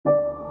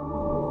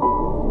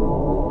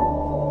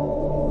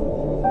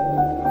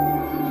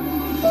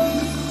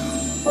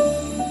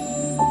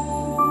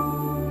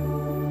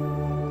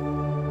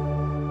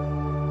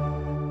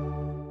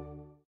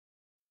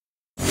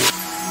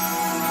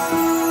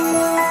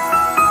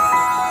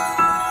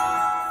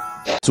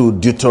to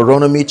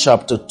Deuteronomy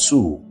chapter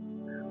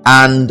 2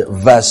 and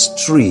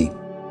verse 3.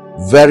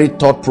 Very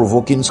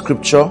thought-provoking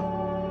scripture.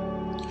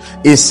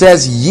 It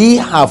says, ye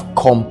have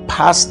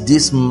compassed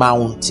this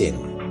mountain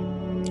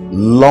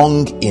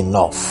long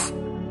enough.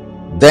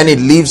 Then it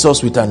leaves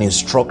us with an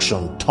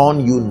instruction: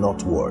 turn you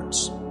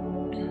northwards.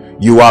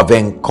 You have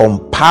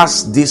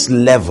encompassed this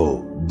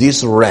level,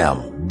 this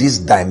realm, this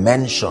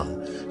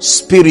dimension,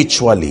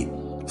 spiritually,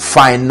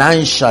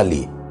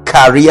 financially,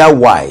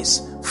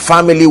 career-wise,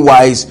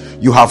 family-wise.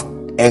 You have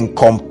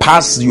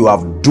encompassed, you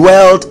have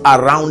dwelt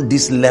around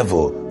this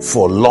level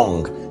for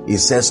long. It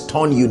says,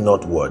 turn you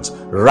northwards,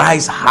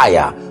 rise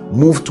higher,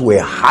 move to a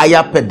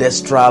higher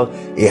pedestal,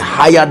 a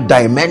higher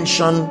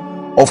dimension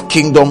of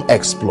kingdom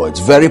exploits.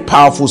 Very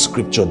powerful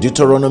scripture,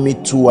 Deuteronomy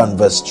 2 and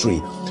verse 3.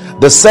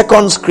 The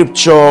second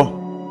scripture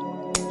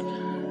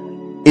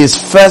is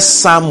 1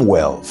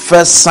 Samuel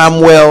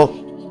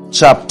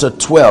chapter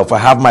 12. I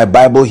have my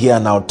Bible here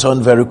and I'll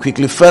turn very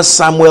quickly. 1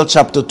 Samuel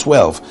chapter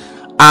 12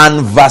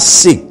 and verse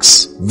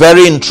 6.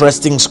 Very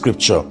interesting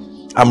scripture.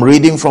 I'm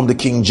reading from the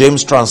King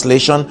James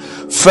translation.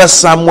 1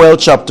 Samuel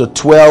chapter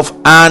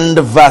 12 and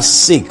verse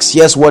 6.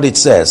 Here's what it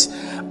says.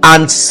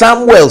 And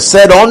Samuel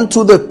said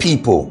unto the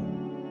people,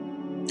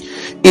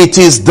 it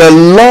is the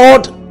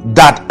Lord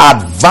that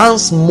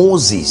advanced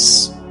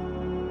Moses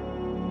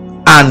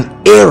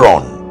and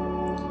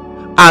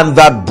Aaron, and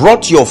that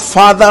brought your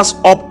fathers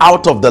up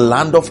out of the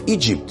land of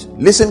Egypt.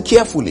 Listen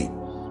carefully.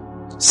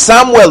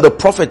 Samuel the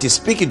prophet is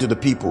speaking to the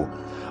people,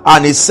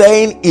 and he's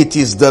saying, it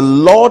is the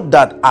Lord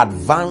that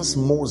advanced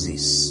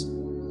Moses.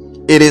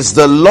 It is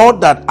the Lord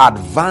that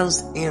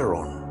advanced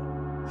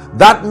Aaron.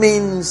 That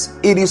means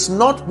it is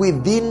not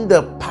within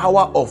the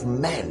power of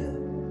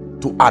men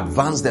to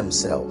advance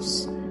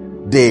themselves.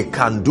 They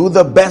can do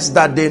the best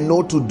that they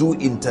know to do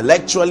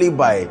intellectually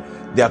by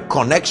their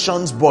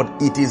connections, but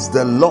it is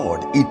the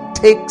Lord. It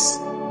takes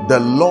the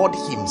Lord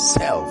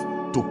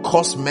himself to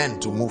cause men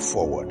to move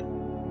forward.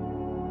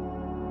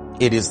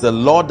 It is the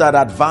Lord that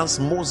advanced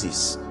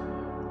Moses,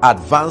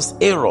 advanced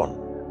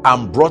Aaron,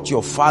 and brought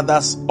your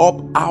fathers up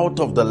out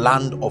of the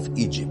land of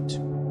Egypt.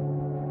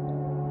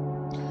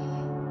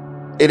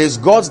 It is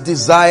God's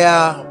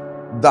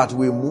desire that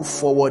we move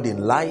forward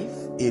in life.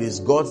 It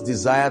is God's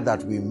desire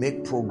that we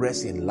make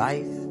progress in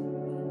life.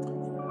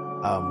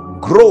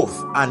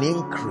 Growth and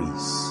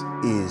increase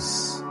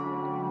is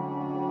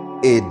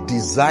a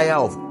desire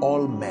of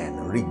all men,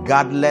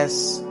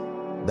 regardless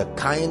the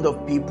kind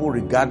of people,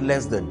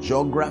 regardless the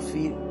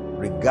geography,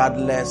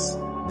 regardless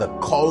the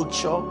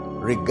culture,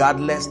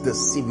 regardless the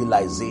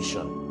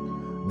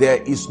civilization.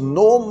 There is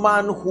no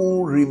man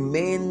who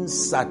remains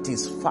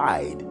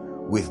satisfied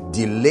with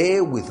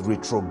delay, with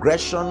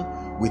retrogression,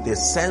 with a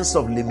sense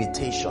of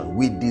limitation.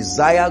 We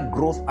desire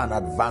growth and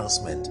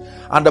advancement.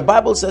 And the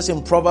Bible says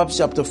in Proverbs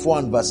chapter 4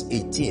 and verse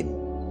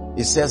 18,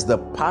 it says the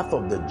path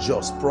of the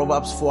just,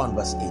 Proverbs 4 and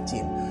verse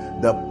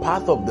 18, the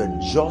path of the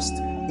just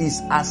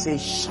is as a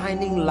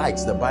shining light.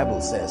 The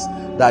Bible says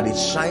that it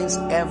shines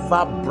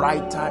ever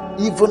brighter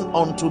even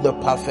unto the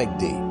perfect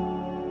day.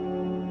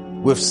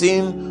 We've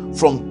seen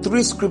from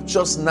 3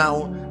 scriptures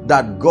now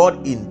that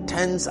God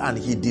intends and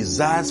he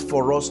desires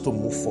for us to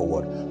move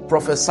forward.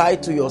 Prophesy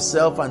to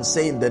yourself and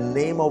say, in the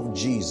name of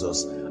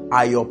Jesus,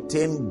 I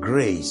obtain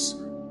grace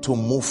to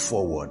move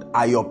forward.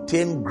 I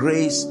obtain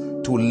grace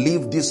to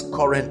leave this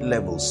current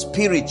level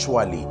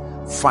spiritually,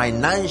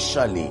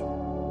 financially,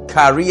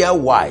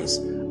 career-wise.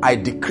 I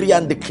decree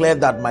and declare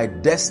that my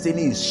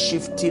destiny is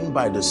shifting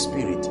by the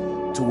Spirit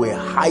to a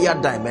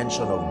higher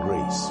dimension of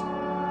grace.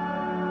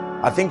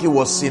 I think it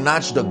was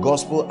Sinach, the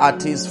gospel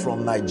artist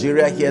from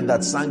Nigeria here,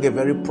 that sang a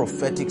very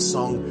prophetic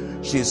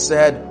song. She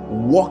said,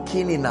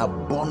 walking in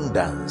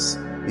abundance.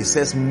 It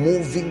says,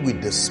 moving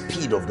with the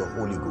speed of the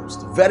Holy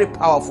Ghost. Very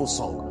powerful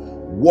song.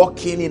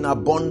 Walking in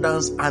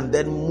abundance and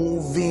then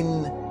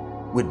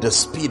moving with the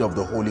speed of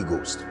the Holy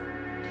Ghost.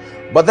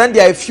 But then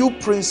there are a few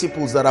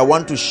principles that I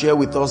want to share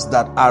with us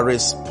that are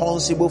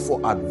responsible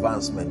for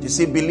advancement. You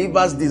see,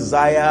 believers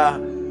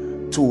desire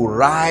to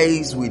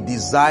rise, we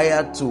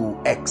desire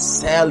to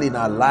excel in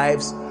our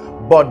lives,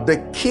 but the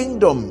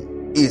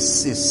kingdom is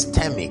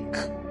systemic.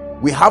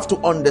 We have to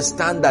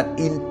understand that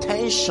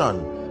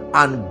intention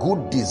and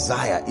good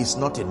desire is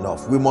not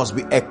enough. We must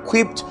be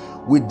equipped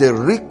with the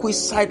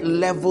requisite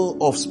level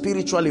of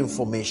spiritual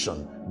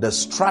information, the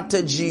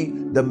strategy,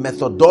 the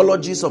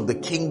methodologies of the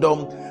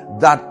kingdom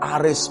that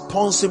are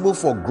responsible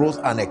for growth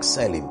and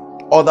excelling.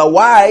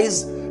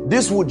 Otherwise,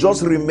 this would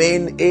just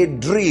remain a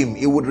dream.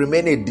 It would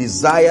remain a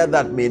desire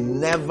that may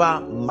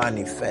never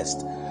manifest.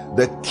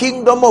 The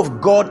kingdom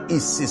of God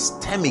is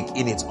systemic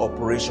in its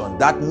operation.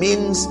 That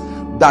means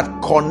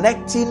that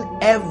connecting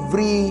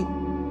every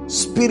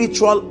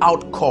spiritual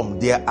outcome,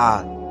 there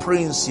are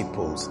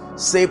principles.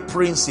 Say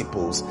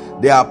principles.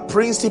 There are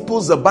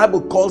principles. The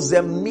Bible calls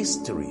them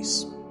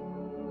mysteries.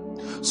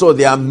 So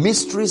there are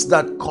mysteries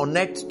that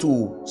connect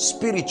to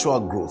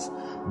spiritual growth.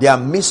 There are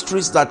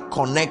mysteries that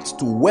connect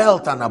to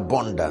wealth and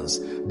abundance.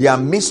 There are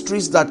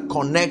mysteries that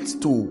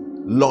connect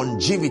to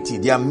longevity.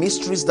 They are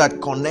mysteries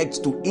that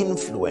connect to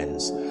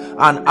influence.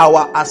 And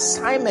our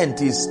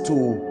assignment is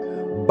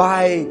to,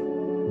 by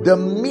the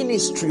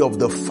ministry of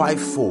the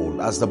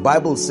fivefold, as the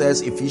Bible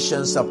says,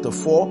 Ephesians chapter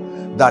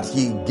 4, that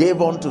he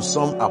gave unto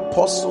some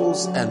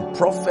apostles and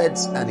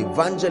prophets and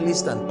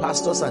evangelists and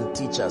pastors and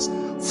teachers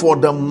for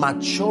the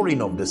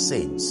maturing of the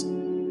saints.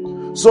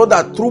 So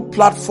that through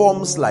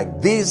platforms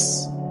like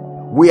this,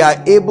 we are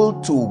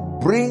able to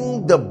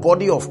bring the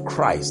body of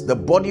Christ, the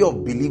body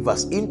of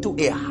believers, into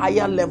a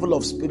higher level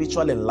of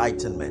spiritual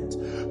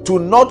enlightenment, to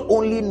not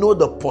only know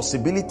the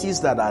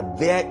possibilities that are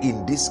there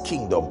in this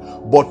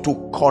kingdom, but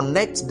to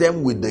connect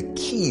them with the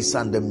keys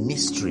and the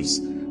mysteries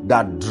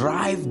that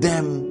drive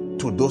them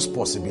to those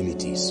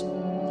possibilities.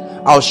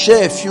 I'll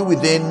share a few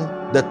within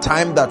the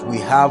time that we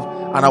have,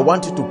 and I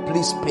want you to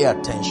please pay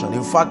attention.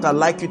 In fact, I'd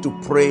like you to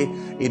pray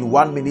in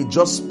 1 minute.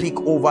 Just speak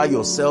over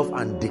yourself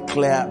and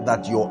declare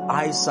that your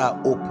eyes are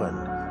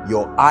open.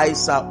 Your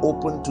eyes are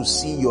open to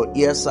see, your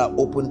ears are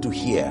open to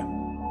hear.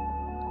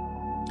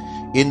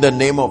 In the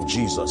name of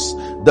Jesus.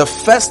 The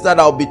first that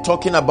I'll be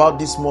talking about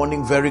this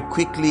morning very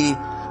quickly,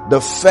 the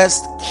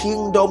first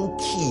kingdom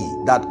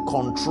key that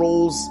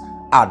controls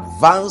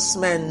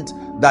advancement,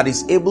 that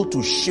is able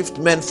to shift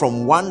men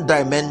from one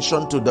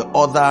dimension to the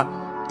other,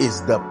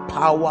 is the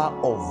power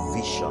of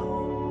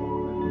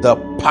vision. The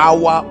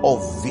power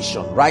of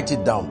vision. Write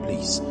it down,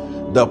 please.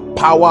 The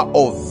power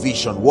of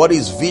vision. What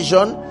is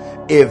vision?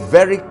 A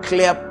very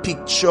clear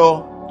picture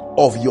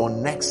of your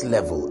next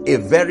level. A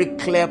very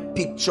clear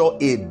picture,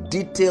 a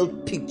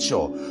detailed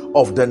picture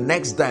of the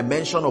next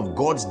dimension of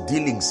God's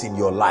dealings in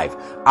your life,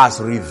 as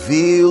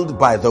revealed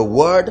by the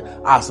word,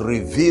 as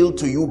revealed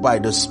to you by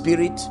the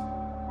Spirit.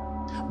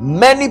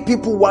 Many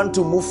people want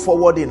to move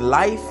forward in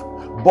life,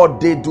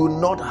 but they do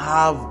not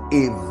have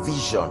a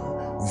vision.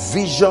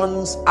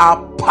 Visions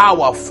are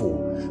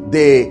powerful.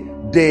 They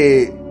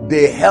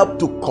help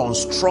to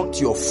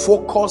construct your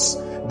focus.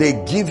 They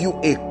give you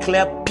a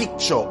clear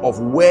picture of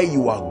where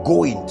you are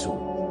going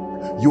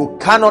to. You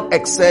cannot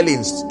excel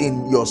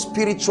in your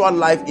spiritual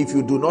life if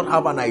you do not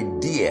have an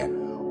idea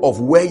of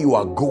where you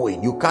are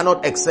going. You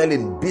cannot excel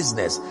in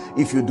business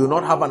if you do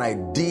not have an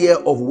idea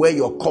of where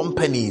your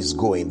company is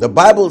going. The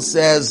Bible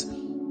says,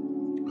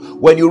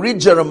 when you read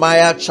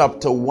Jeremiah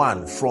chapter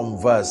 1 from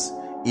verse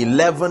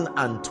 11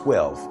 and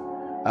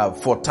 12,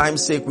 for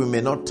time's sake we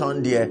may not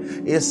turn there,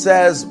 it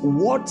says,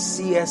 "What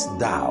seest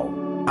thou?"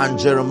 And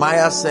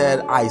Jeremiah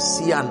said, "I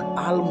see an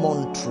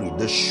almond tree,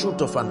 the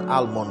shoot of an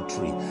almond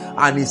tree."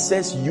 And he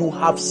says, "You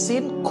have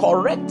seen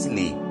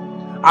correctly.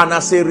 And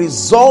as a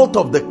result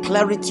of the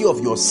clarity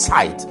of your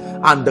sight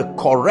and the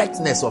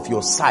correctness of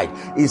your sight,"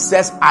 it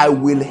says, "I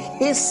will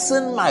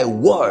hasten my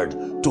word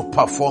to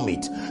perform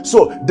it."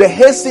 So the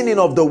hastening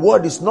of the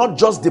word is not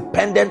just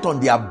dependent on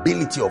the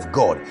ability of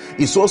God.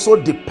 It's also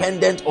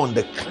dependent on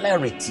the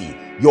clarity,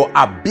 your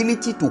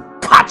ability to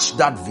catch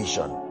that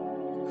vision.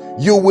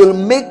 You will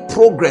make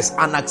progress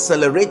and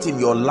accelerate in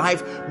your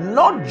life,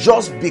 not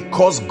just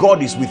because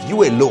God is with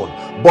you alone,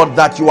 but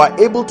that you are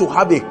able to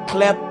have a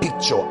clear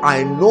picture.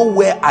 I know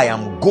where I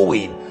am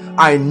going.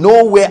 I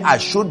know where I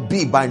should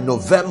be by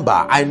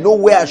November. I know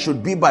where I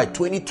should be by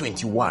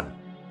 2021.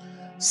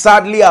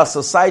 Sadly, our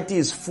society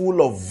is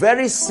full of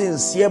very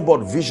sincere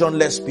but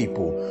visionless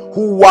people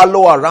who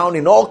wallow around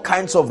in all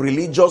kinds of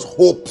religious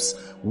hopes.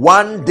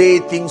 One day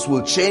things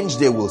will change,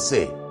 they will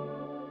say.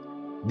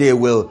 They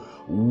will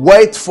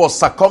wait for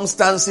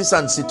circumstances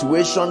and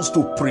situations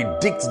to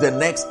predict the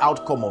next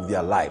outcome of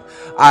their life.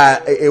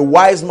 A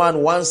wise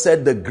man once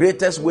said, the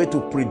greatest way to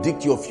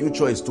predict your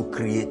future is to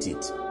create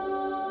it.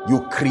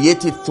 You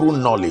create it through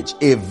knowledge,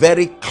 a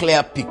very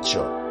clear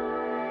picture.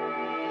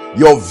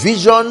 Your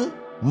vision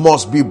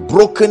must be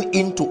broken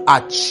into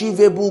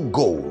achievable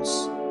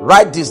goals.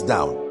 Write this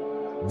down.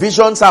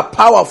 Visions are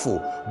powerful,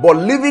 but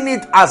living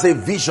it as a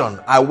vision,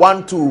 I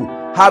want to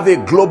have a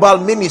global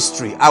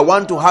ministry. I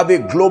want to have a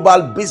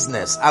global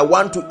business. I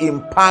want to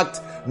impact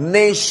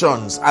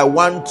nations. I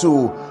want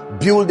to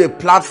build a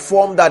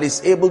platform that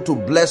is able to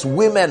bless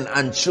women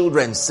and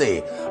children,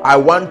 say. I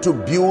want to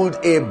build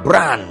a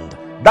brand.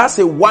 That's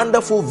a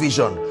wonderful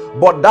vision.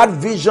 But that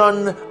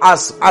vision,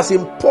 as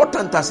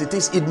important as it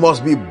is, it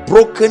must be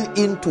broken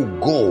into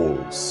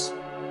goals.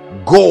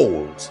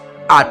 Goals.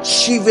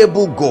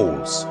 Achievable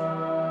goals.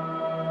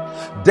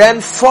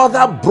 Then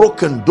further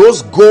broken,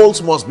 those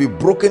goals must be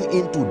broken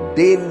into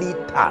daily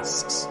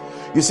tasks.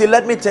 You see,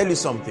 let me tell you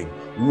something.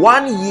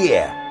 1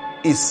 year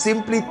is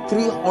simply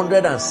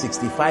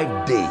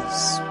 365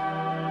 days.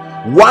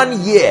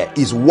 1 year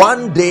is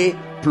 1 day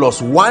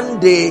plus 1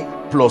 day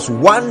plus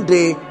 1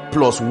 day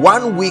plus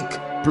 1 week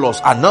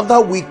plus another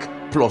week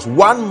plus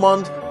 1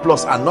 month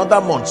plus another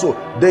month. So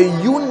the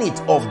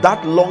unit of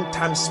that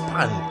long-term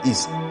span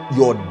is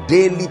your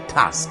daily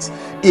tasks.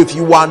 If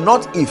you are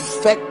not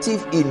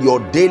effective in your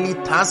daily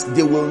tasks,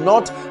 they will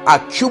not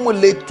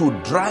accumulate to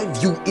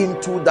drive you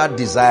into that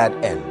desired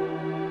end.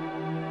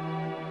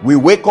 We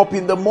wake up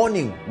in the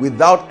morning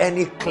without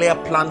any clear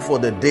plan for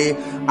the day,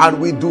 and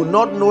we do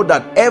not know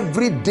that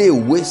every day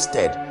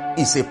wasted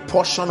is a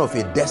portion of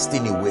a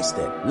destiny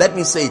wasted. Let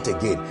me say it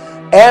again.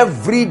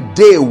 Every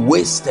day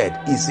wasted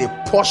is a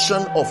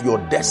portion of your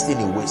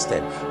destiny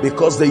wasted,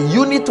 because the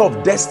unit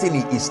of destiny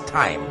is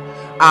time.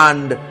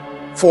 And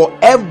for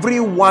every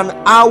 1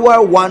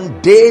 hour,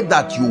 1 day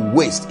that you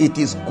waste, it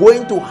is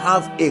going to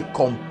have a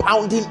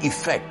compounding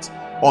effect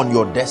on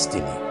your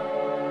destiny.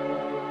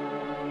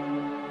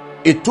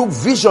 It took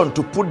vision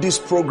to put this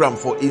program,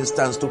 for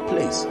instance, to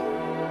place.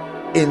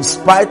 In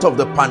spite of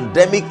the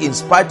pandemic, in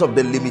spite of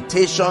the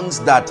limitations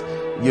that,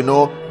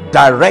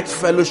 direct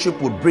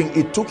fellowship would bring,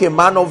 it took a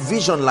man of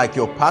vision like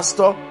your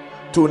pastor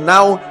to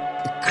now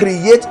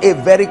create a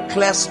very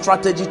clear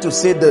strategy to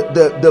say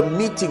the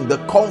meeting, the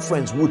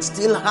conference would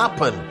still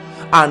happen.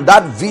 And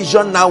that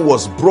vision now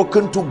was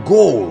broken to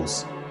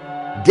goals.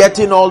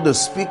 Getting all the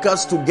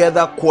speakers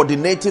together,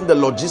 coordinating the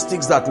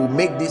logistics that will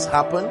make this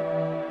happen.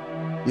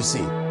 You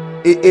see,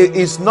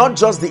 it's not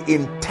just the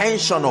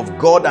intention of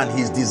God and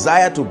his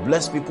desire to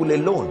bless people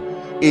alone.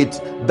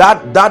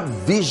 That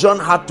vision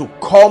had to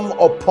come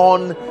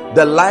upon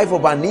the life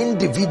of an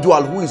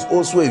individual who is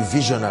also a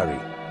visionary.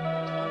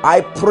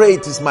 I pray,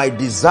 it is my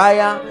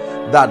desire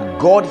that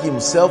God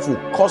himself will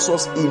cause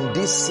us in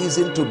this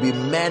season to be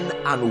men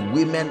and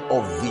women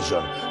of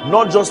vision,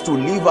 not just to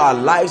live our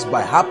lives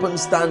by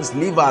happenstance,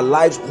 live our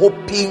lives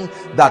hoping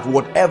that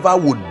whatever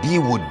would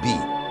be.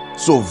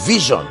 So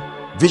vision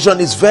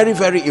is very,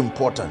 very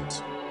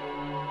important.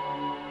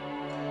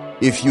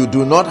 If you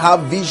do not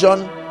have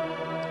vision,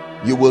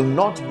 you will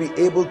not be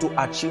able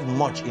to achieve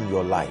much in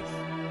your life.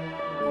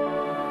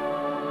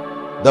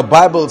 The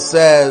Bible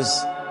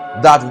says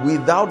that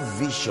without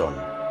vision,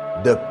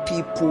 the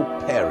people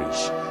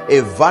perish.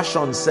 A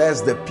version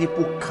says the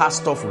people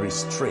cast off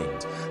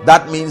restraint.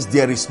 That means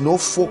there is no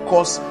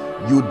focus.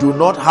 You do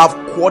not have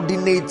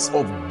coordinates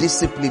of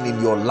discipline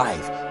in your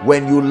life.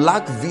 When you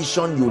lack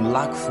vision, you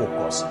lack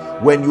focus.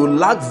 When you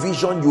lack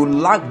vision, you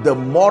lack the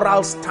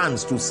moral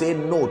stance to say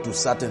no to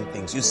certain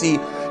things. You see,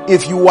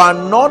 if you are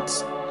not,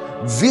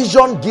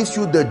 vision gives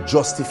you the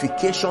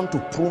justification to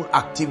prune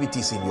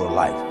activities in your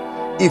life.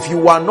 If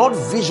you are not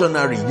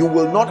visionary, you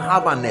will not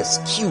have an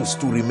excuse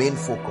to remain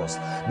focused,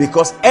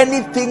 because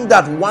anything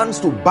that wants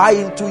to buy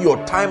into your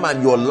time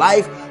and your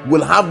life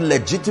will have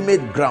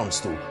legitimate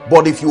grounds to.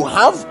 But if you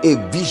have a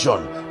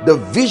vision, the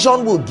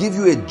vision will give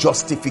you a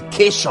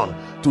justification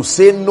to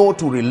say no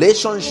to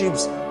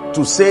relationships,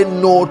 to say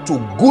no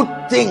to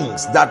good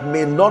things that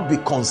may not be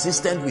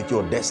consistent with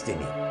your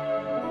destiny.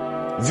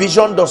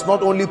 Vision does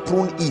not only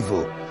prune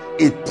evil,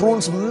 it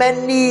prunes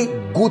many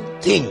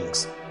good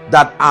things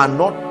that are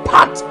not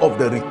part of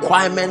the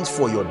requirements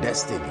for your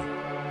destiny.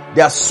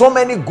 There are so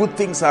many good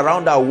things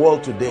around our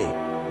world today.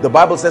 The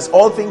Bible says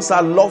all things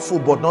are lawful,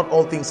 but not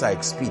all things are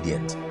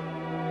expedient.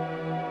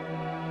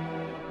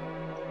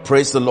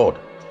 Praise the Lord.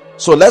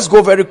 So let's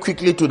go very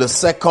quickly to the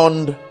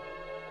second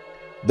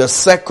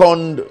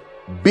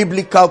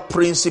biblical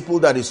principle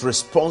that is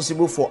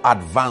responsible for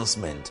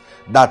advancement,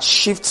 that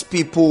shifts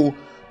people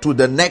to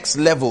the next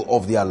level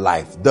of their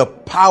life. The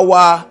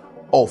power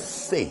of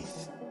faith.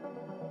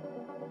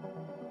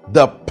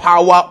 The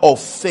power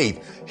of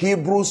faith.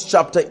 Hebrews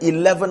chapter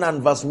 11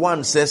 and verse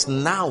 1 says,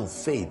 now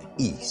faith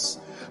is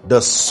the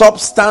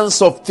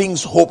substance of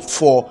things hoped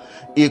for.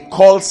 It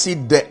calls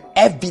it the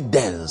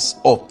evidence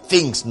of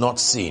things not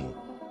seen.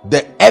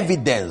 The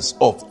evidence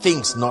of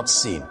things not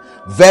seen.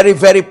 Very,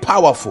 very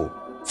powerful.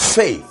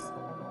 Faith.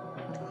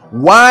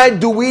 Why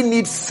do we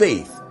need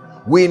faith?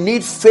 We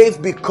need faith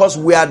because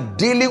we are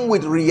dealing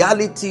with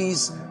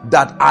realities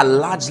that are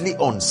largely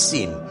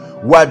unseen.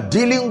 We are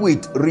dealing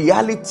with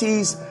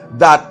realities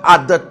that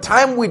at the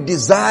time we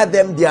desire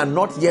them, they are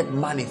not yet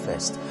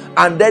manifest.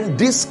 And then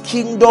this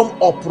kingdom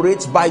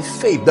operates by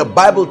faith. The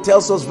Bible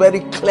tells us very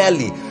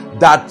clearly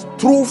that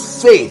through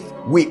faith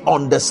we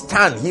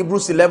understand,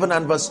 Hebrews 11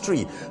 and verse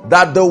 3,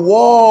 that the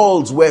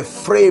worlds were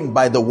framed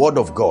by the word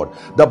of God.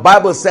 The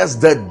Bible says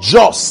the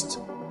just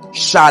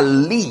shall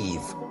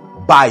live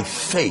by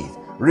faith.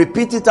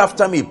 Repeat it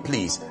after me,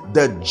 please.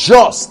 The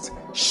just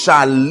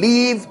shall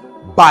live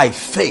by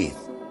faith.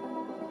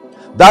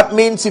 That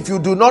means if you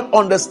do not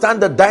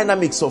understand the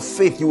dynamics of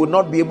faith, you will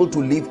not be able to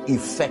live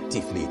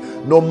effectively.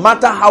 No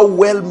matter how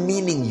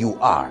well-meaning you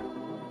are,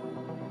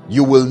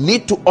 you will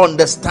need to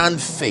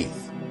understand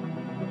faith.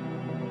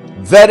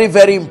 Very,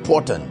 very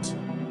important.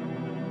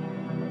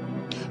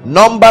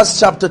 Numbers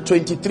chapter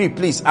 23,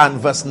 please, and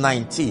verse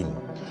 19.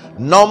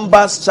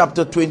 Numbers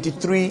chapter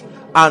 23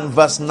 and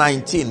verse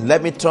 19.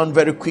 Let me turn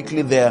very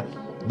quickly there.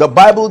 The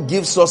Bible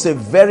gives us a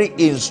very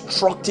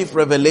instructive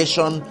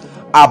revelation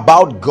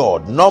about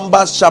God.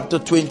 Numbers chapter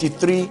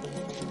 23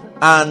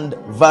 and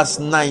verse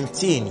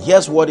 19.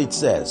 Here's what it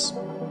says.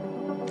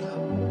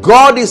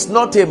 God is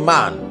not a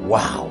man.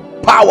 Wow,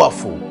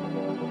 powerful.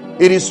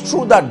 It is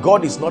true that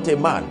God is not a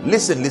man.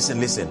 Listen.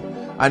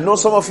 I know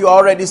some of you are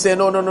already saying,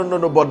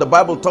 no, but the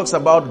Bible talks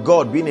about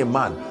God being a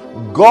man.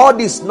 God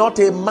is not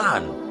a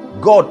man.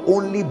 God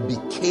only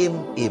became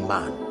a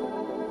man.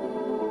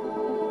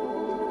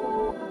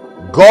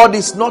 God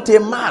is not a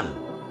man.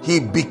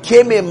 He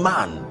became a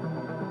man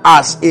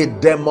as a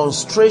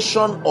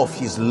demonstration of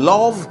his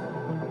love,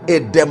 a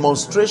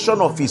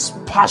demonstration of his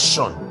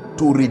passion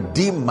to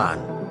redeem man.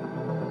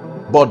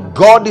 But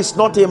God is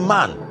not a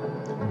man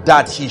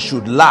that he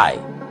should lie.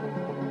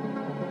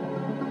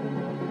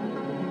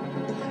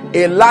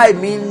 A lie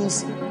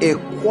means a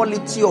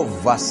quality of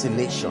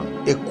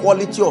vacillation, a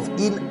quality of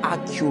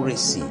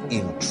inaccuracy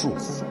in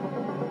truth.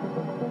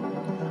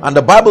 And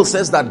the Bible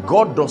says that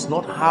God does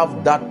not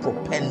have that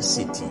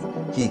propensity.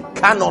 He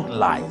cannot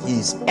lie. He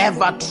is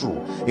ever true.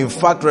 In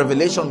fact,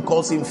 Revelation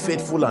calls him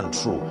faithful and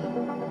true.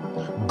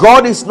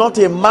 God is not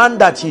a man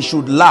that he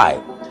should lie,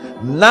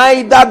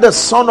 neither the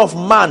Son of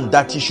Man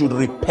that he should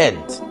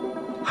repent.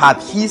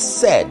 Hath he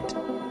said,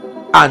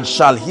 and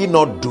shall he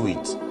not do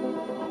it?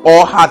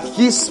 Or hath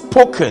he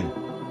spoken,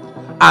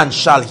 and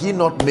shall he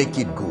not make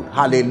it good?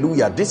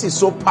 Hallelujah. This is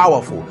so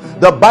powerful.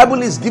 The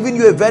Bible is giving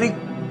you a very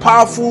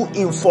powerful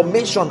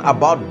information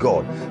about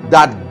God,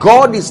 that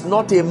God is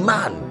not a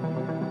man,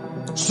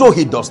 so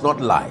he does not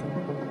lie.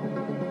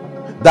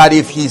 That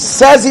if he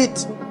says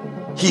it,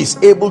 he's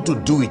able to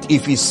do it.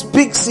 If he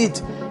speaks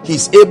it,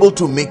 he's able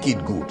to make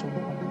it good.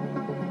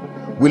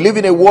 We live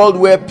in a world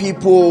where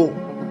people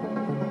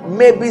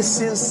may be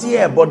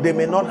sincere, but they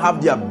may not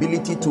have the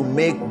ability to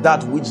make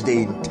that which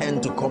they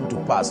intend to come to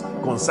pass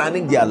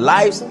concerning their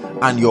lives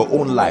and your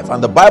own life.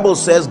 And the Bible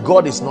says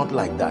God is not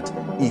like that.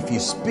 If he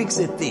speaks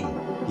a thing,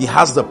 he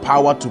has the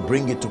power to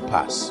bring it to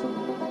pass.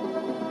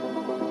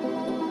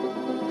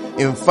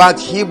 In fact,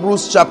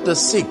 Hebrews chapter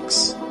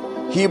 6,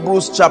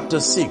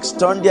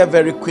 turn there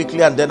very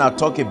quickly and then I'll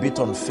talk a bit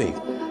on faith.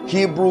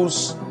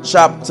 Hebrews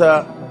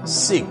chapter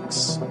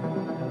 6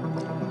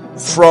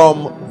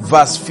 from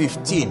verse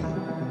 15.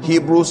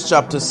 Hebrews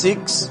chapter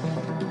 6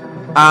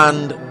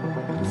 and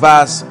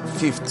verse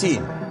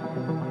 15.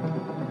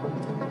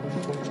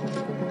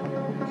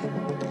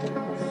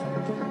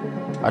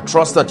 I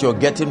trust that you're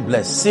getting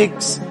blessed.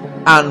 6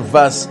 and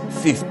verse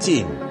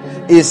 15.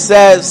 It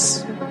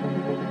says,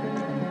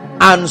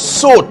 and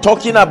so,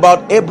 talking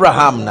about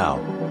Abraham now,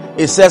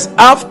 it says,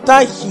 after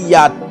he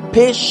had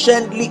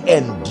patiently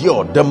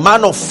endured, the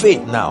man of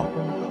faith now.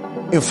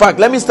 In fact,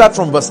 let me start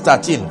from verse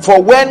 13.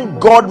 For when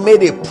God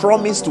made a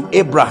promise to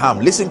Abraham,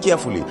 listen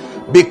carefully,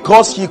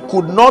 because he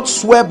could not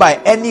swear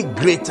by any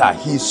greater,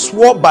 he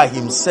swore by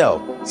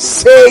himself,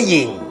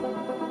 saying,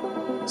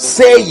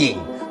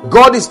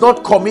 God is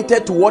not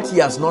committed to what he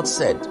has not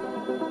said.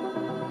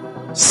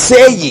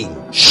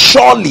 Saying,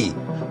 surely,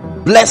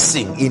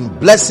 blessing, in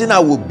blessing I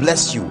will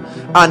bless you,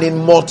 and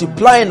in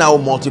multiplying I will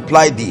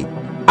multiply thee.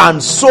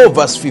 And so,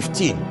 verse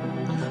 15,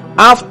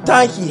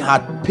 after he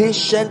had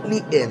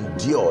patiently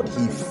endured,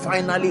 he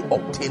finally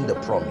obtained the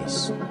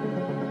promise.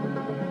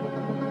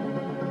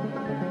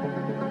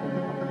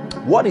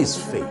 What is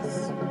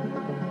faith?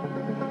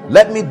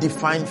 Let me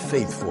define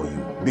faith for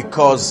you,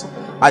 because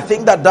I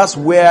think that that's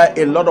where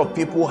a lot of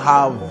people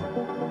have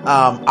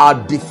our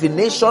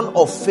definition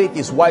of faith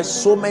is why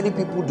so many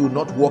people do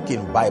not walk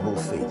in Bible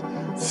faith.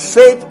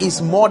 Faith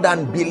is more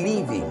than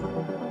believing.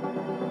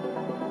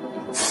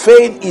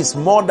 Faith is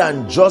more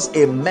than just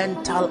a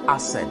mental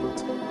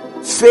assent.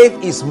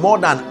 Faith is more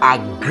than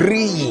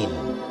agreeing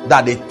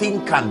that a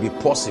thing can be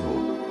possible.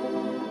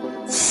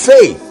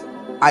 Faith,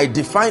 I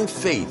define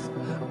faith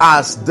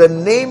as the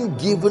name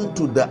given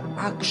to the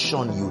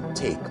action you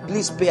take.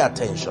 Please pay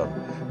attention.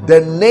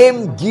 The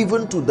name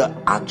given to the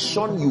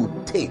action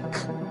you take.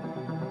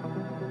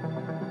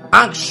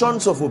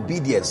 Actions of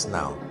obedience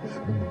now,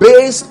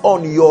 based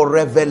on your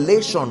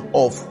revelation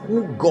of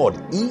who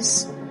God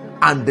is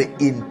and the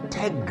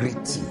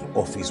integrity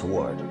of his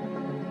word.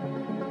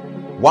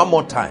 One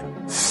more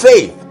time.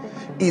 Faith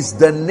is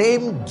the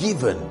name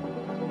given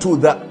to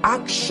the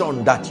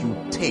action that you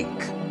take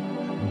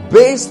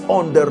based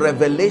on the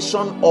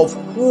revelation of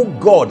who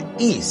God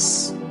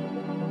is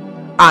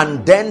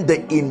and then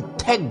the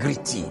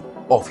integrity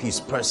of his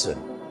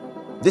person.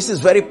 This is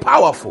very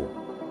powerful.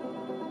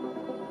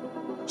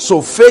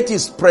 So faith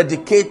is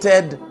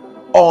predicated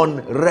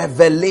on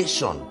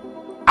revelation,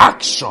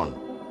 action.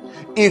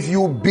 If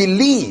you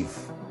believe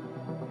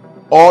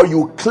or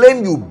you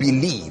claim you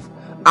believe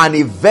and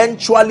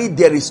eventually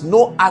there is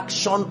no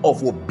action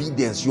of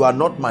obedience, you are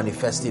not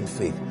manifesting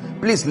faith.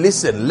 Please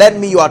listen, lend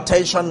me your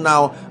attention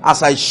now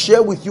as I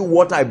share with you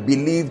what I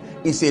believe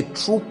is a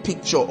true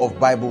picture of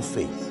Bible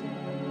faith.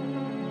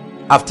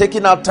 I've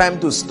taken out time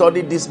to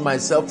study this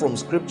myself from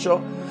scripture,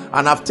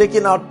 and I've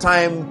taken out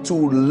time to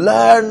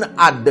learn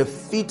at the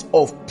feet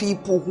of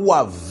people who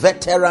are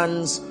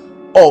veterans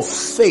of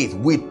faith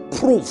with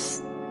proof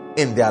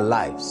in their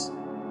lives.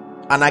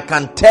 And I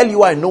can tell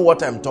you I know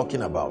what I'm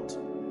talking about.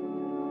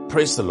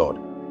 Praise the Lord.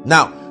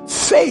 Now,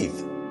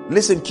 faith,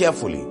 listen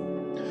carefully.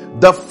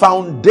 The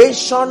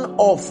foundation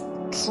of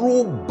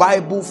true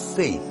Bible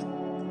faith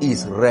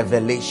is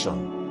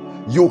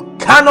revelation. You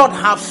cannot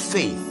have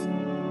faith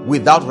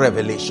without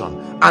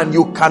revelation, and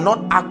you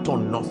cannot act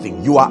on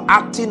nothing. You are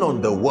acting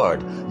on the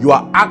word. You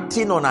are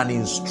acting on an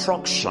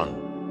instruction.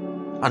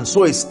 And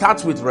so it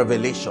starts with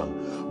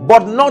revelation.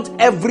 But not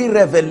every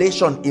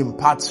revelation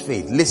imparts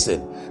faith.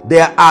 Listen,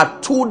 there are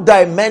two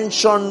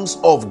dimensions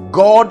of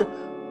God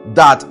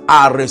that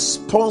are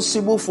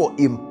responsible for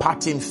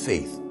imparting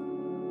faith.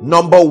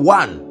 Number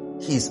one,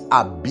 his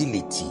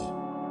ability.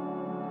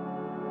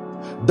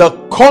 The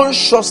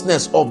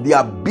consciousness of the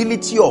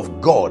ability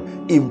of God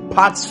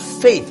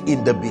imparts faith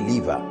in the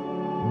believer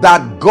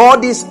that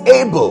God is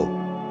able.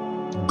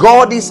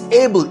 God is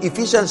able.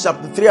 Ephesians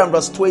chapter 3 and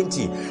verse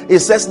 20. It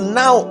says,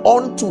 now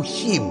unto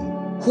him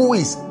who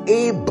is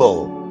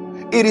able.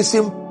 It is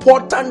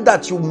important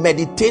that you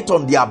meditate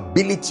on the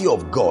ability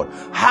of God.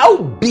 How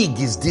big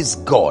is this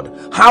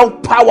God? How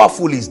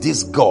powerful is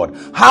this God?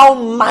 How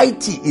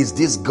mighty is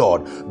this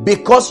God?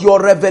 Because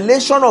your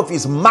revelation of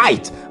his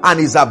might and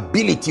his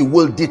ability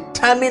will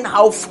determine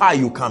how far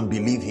you can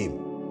believe him.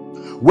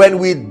 When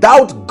we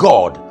doubt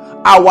God,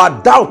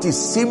 our doubt is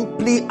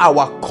simply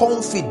our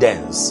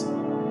confidence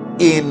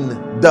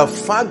in the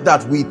fact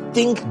that we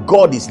think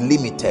God is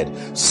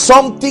limited.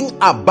 Something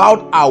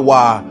about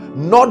our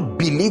not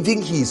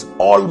believing he is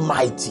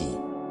almighty.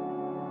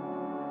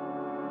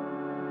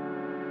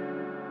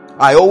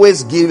 I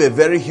always give a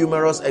very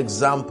humorous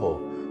example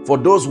for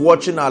those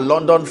watching our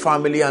London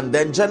family and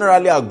then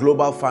generally our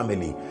global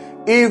family.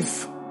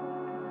 If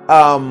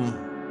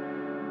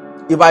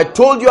I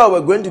told you I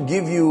would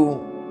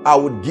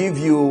give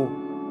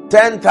you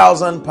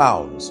 10,000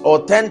 pounds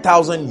or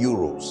 10,000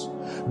 euros,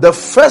 the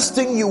first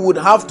thing you would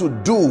have to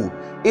do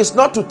is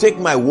not to take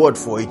my word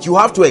for it. You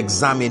have to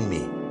examine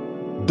me.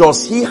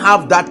 Does he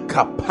have that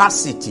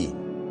capacity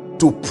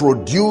to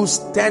produce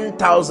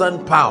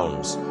 10,000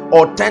 pounds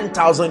or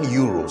 10,000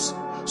 euros?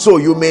 So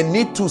you may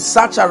need to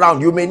search around.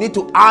 You may need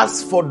to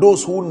ask for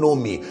those who know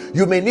me.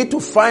 You may need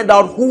to find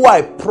out who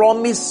I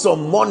promised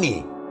some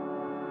money.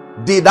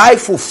 Did I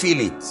fulfill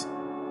it?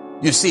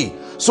 You see,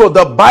 so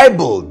the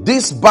Bible,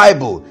 this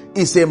Bible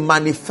is a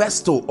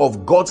manifesto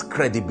of God's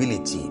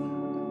credibility,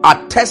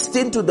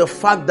 attesting to the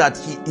fact that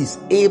he is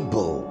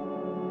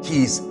able.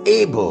 He is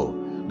able.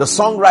 The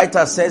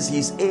songwriter says he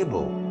is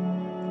able.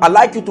 I'd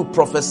like you to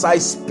prophesy,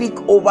 speak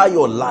over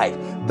your life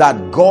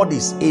that God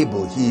is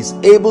able. He is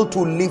able to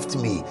lift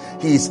me.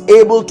 He is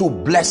able to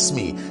bless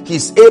me. He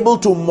is able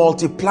to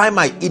multiply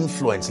my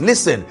influence.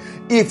 Listen,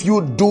 if you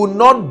do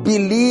not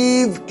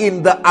believe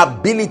in the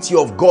ability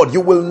of God,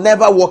 you will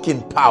never walk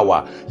in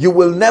power. You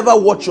will never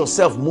watch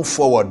yourself move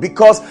forward,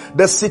 because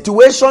the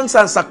situations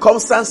and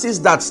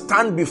circumstances that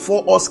stand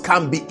before us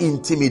can be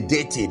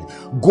intimidating.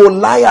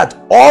 Goliath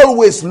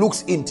always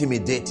looks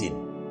intimidating.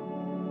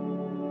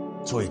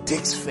 So it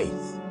takes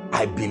faith.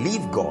 I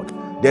believe God.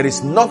 There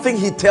is nothing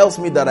he tells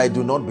me that I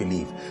do not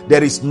believe.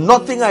 There is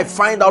nothing I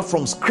find out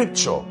from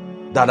scripture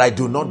that I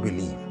do not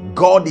believe.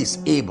 God is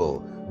able.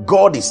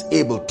 God is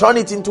able. Turn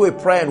it into a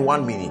prayer in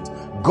 1 minute.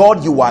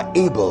 God, you are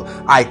able.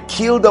 I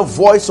kill the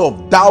voice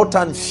of doubt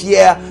and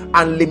fear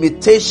and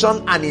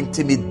limitation and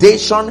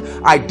intimidation.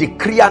 I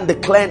decree and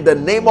declare in the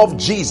name of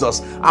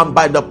Jesus and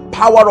by the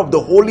power of the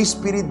Holy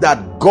Spirit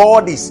that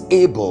God is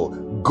able.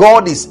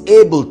 God is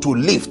able to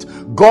lift.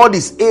 God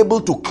is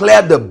able to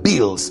clear the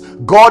bills.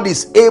 God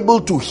is able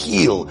to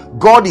heal.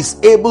 God is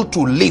able to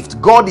lift.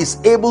 God is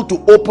able to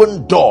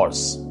open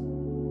doors.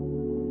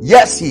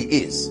 Yes, he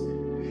is.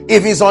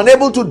 If he's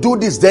unable to do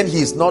this, then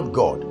he is not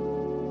God.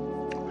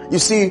 You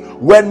see,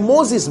 when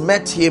Moses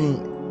met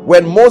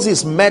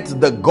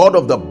the God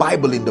of the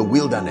Bible in the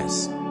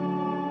wilderness,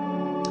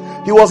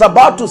 he was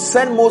about to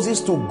send Moses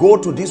to go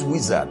to this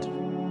wizard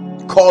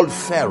called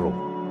Pharaoh.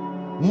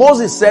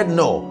 Moses said,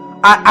 no,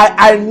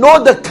 I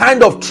know the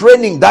kind of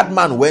training that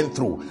man went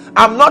through.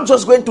 I'm not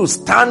just going to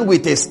stand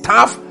with a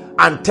staff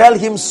and tell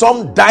him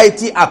some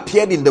deity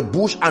appeared in the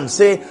bush and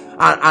say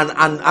and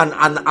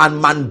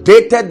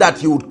mandated that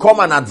he would come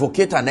and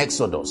advocate an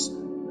exodus.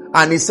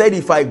 And he said,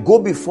 if I go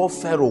before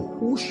Pharaoh,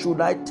 who should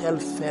I tell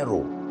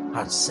Pharaoh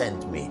had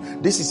sent me?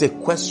 This is a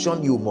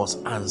question you must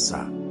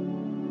answer.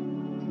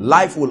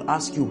 Life will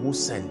ask you who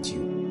sent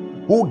you.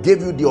 Who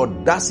gave you the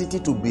audacity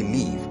to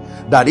believe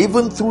that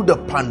even through the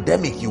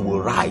pandemic you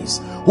will rise?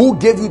 Who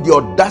gave you the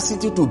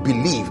audacity to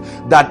believe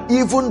that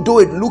even though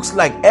it looks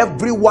like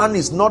everyone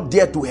is not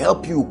there to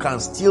help you, you can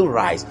still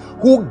rise?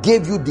 Who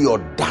gave you the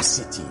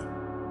audacity?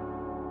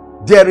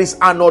 There is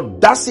an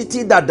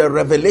audacity that the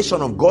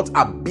revelation of God's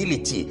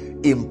ability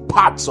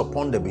imparts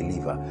upon the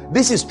believer.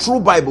 This is true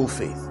Bible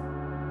faith.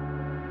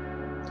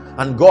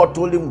 And God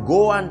told him,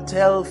 go and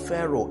tell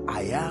Pharaoh,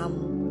 I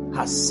am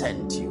has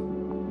sent you.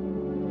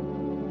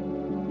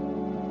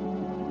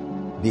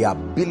 The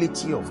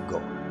ability of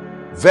God.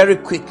 Very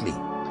quickly,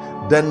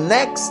 the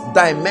next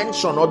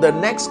dimension or the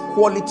next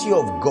quality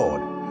of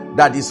God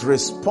that is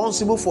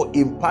responsible for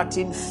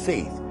imparting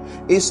faith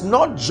is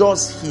not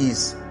just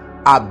his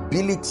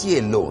ability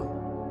alone.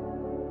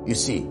 You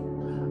see,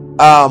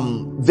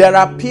 there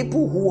are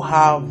people who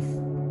have,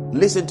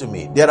 listen to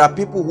me, there are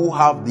people who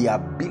have the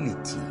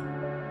ability,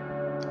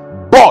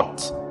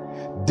 but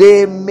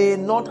they may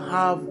not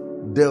have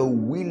the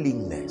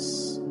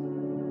willingness.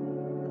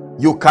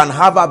 You can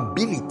have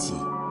ability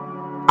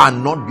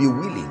and not be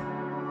willing.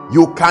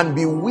 You can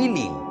be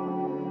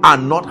willing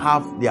and not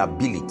have the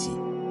ability.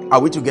 Are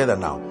we together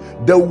now?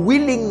 The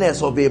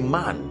willingness of a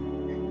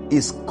man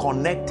is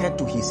connected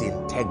to his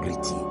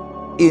integrity.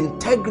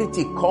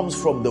 Integrity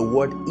comes from the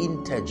word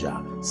integer,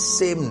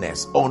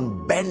 sameness,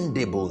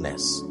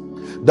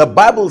 unbendableness. The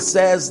Bible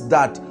says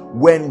that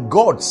when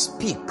God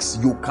speaks,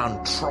 you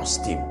can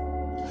trust him.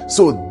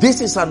 So this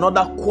is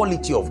another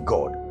quality of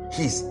God,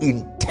 his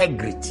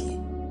integrity.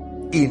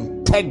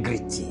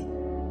 Integrity.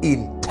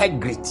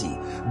 Integrity.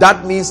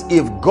 That means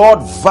if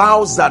God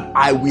vows that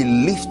I will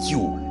lift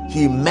you,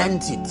 he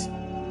meant it.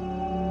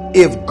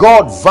 If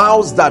God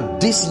vows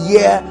that this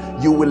year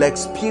you will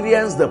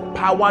experience the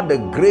power, the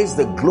grace,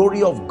 the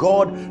glory of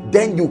God,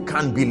 then you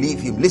can believe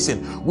him.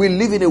 Listen, we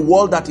live in a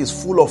world that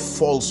is full of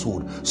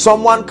falsehood.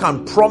 Someone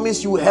can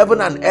promise you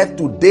heaven and earth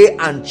today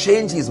and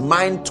change his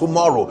mind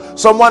tomorrow.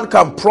 Someone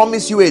can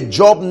promise you a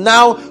job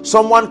now.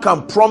 Someone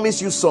can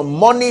promise you some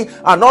money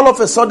and all of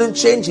a sudden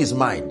change his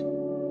mind.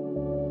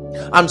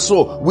 And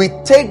so we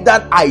take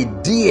that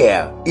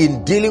idea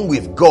in dealing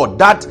with God,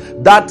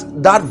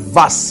 that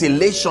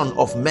vacillation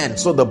of men.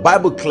 So the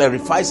Bible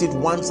clarifies it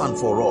once and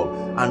for all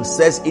and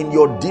says, in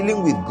your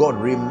dealing with God,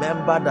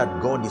 remember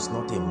that God is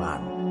not a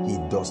man. He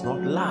does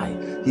not lie.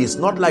 He is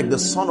not like the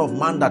Son of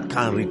Man that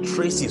can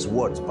retrace his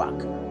words back.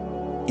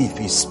 If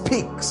he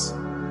speaks,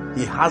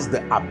 he has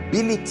the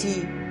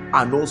ability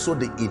and also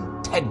the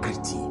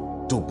integrity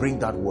to bring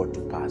that word to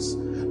pass.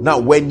 Now,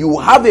 when you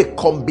have a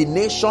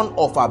combination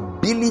of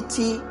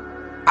ability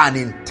and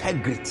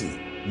integrity,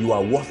 you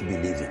are worth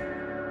believing.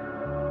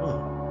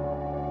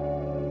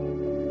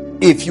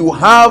 If you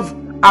have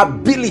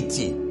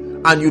ability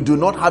and you do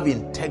not have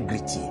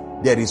integrity,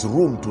 there is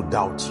room to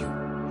doubt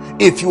you.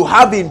 If you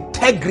have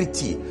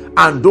integrity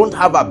and don't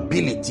have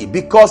ability,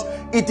 because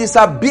it is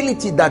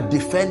ability that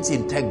defends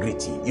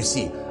integrity. You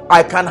see,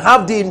 I can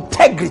have the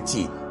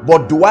integrity,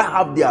 but do I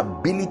have the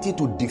ability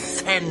to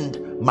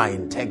defend my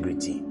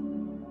integrity?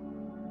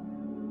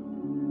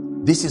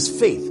 This is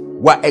faith.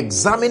 We're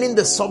examining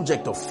the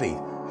subject of faith.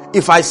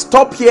 If I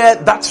stop here,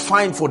 that's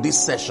fine for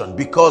this session,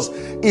 because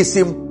it's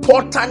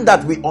important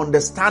that we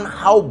understand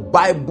how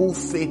Bible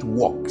faith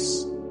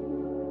works.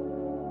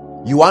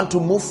 You want to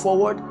move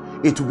forward?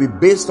 It will be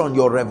based on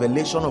your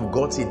revelation of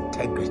God's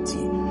integrity.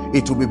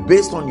 It will be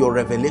based on your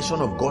revelation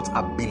of God's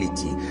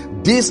ability.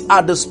 These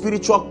are the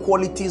spiritual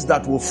qualities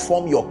that will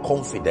form your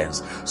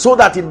confidence, so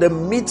that in the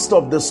midst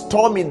of the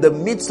storm, in the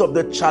midst of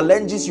the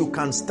challenges, you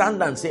can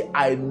stand and say,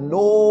 I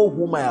know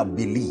whom I have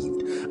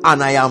believed,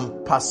 and I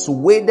am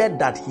persuaded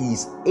that he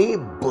is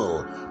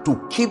able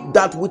to keep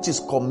that which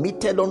is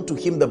committed unto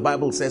him, the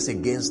Bible says,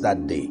 against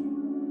that day.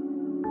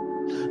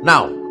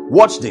 Now,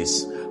 watch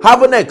this.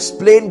 Having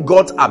explained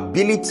God's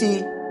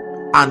ability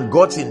and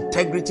God's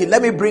integrity,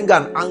 let me bring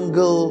an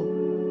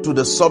angle to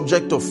the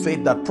subject of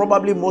faith that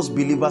probably most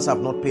believers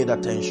have not paid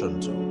attention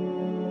to.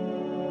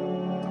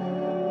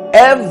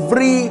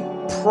 Every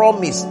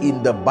promise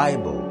in the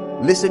Bible,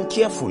 listen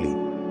carefully,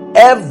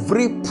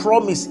 every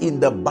promise in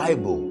the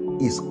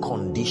Bible is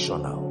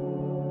conditional.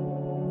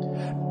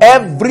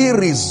 Every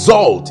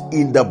result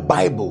in the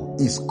Bible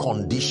is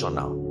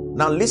conditional.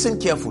 Now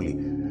listen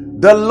carefully.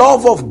 The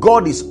love of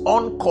God is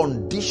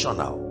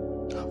unconditional,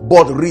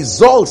 but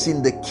results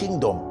in the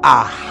kingdom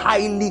are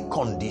highly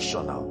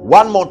conditional.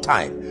 One more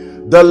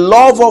time. The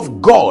love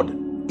of God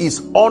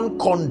is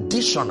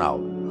unconditional,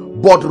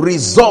 but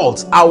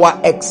results,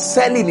 our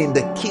excelling in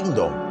the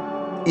kingdom,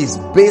 is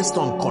based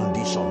on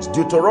conditions.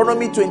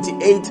 Deuteronomy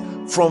 28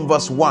 from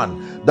verse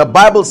 1. The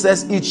Bible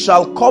says, it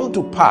shall come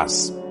to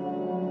pass,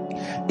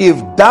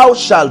 if thou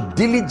shalt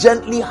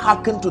diligently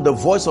hearken to the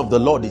voice of the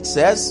Lord, it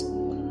says,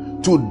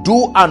 to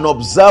do and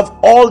observe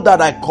all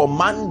that I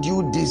command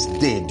you this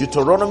day.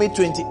 Deuteronomy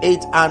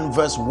 28 and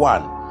verse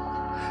 1.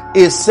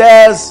 It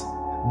says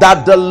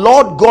that the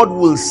Lord God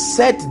will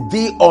set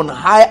thee on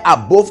high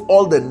above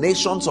all the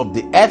nations of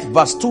the earth.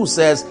 Verse 2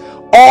 says,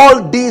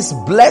 all these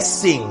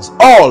blessings,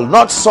 all,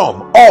 not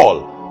some,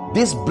 all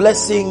these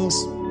blessings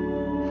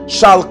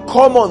shall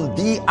come on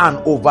thee and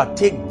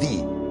overtake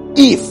thee,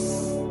 if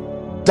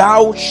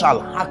thou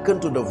shalt hearken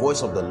to the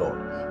voice of the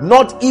Lord.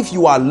 Not if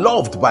you are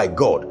loved by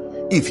God.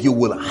 If you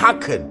will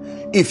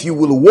hearken, if you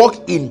will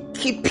walk in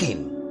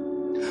keeping.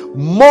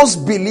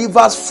 Most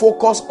believers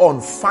focus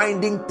on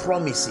finding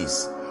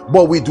promises,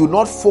 but we do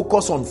not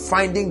focus on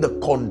finding the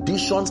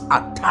conditions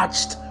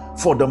attached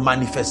for the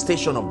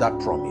manifestation of that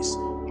promise.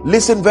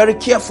 Listen very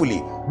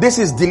carefully. This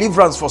is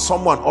deliverance for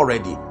someone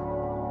already.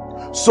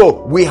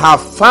 So we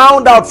have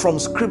found out from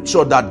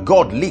scripture that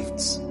God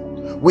lifts.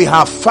 We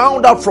have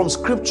found out from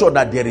scripture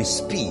that there is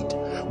speed.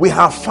 We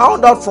have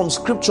found out from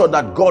scripture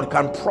that God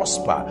can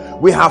prosper.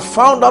 We have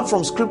found out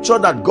from scripture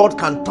that God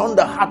can turn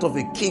the heart of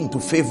a king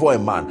to favor a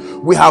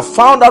man. We have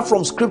found out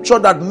from scripture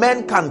that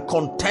men can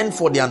contend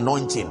for the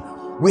anointing.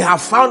 We have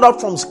found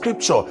out from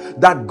scripture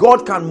that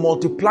God can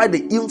multiply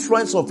the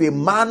influence of a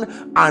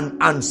man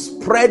and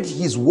spread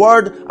his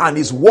word and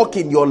his work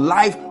in your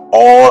life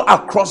all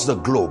across the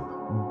globe.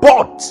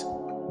 But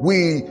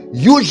we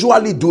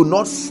usually do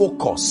not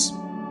focus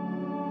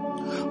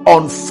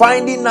on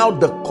finding out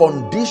the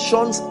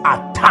conditions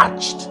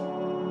attached.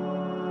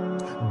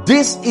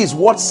 This is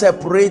what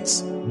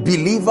separates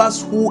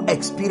believers who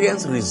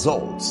experience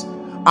results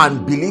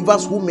and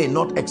believers who may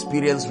not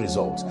experience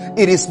results.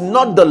 It is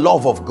not the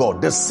love of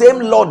God. The same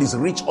Lord is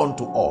rich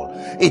unto all.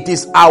 It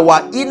is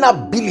our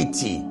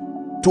inability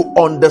to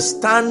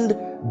understand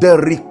the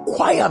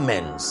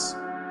requirements.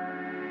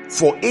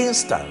 For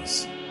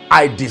instance,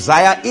 I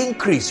desire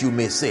increase, you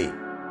may say.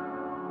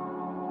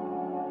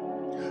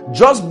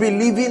 Just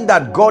believing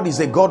that God is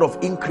a God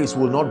of increase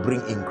will not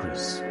bring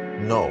increase.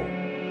 No.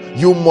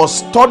 You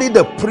must study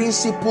the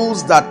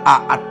principles that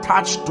are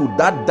attached to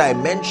that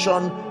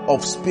dimension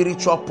of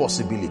spiritual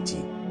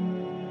possibility.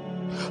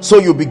 So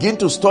you begin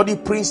to study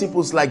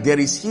principles like there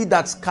is he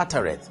that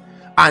scattereth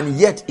and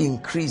yet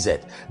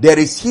increaseth. There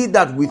is he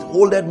that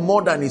withholdeth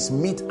more than his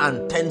meat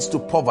and tends to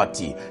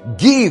poverty.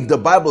 Give, the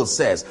Bible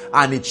says,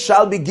 and it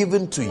shall be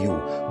given to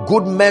you.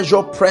 Good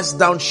measure, pressed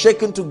down,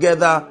 shaken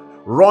together,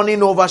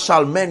 running over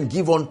shall men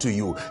give unto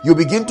you. You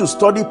begin to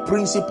study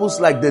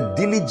principles like the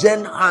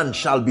diligent hand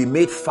shall be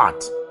made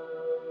fat.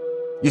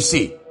 You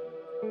see,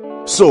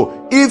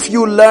 so if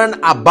you learn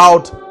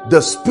about the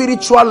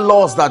spiritual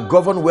laws that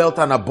govern wealth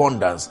and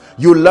abundance,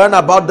 you learn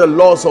about the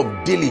laws of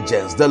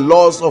diligence, the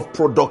laws of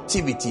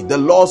productivity, the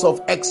laws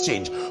of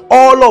exchange.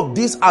 All of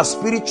these are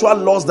spiritual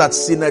laws that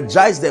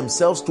synergize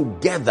themselves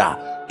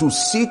together to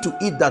see to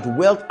it that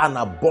wealth and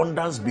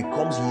abundance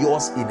becomes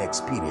yours in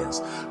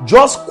experience.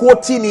 Just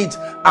quoting it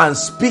and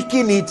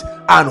speaking it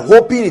and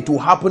hoping it will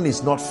happen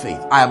is not faith.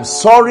 I am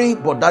sorry,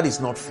 but that is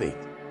not faith.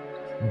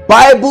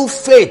 Bible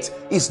faith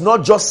is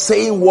not just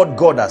saying what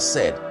God has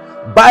said.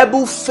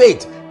 Bible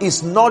faith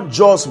is not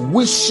just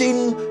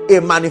wishing a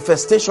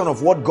manifestation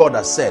of what God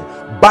has said.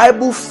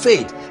 Bible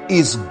faith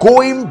is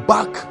going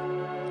back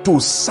to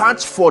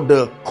search for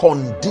the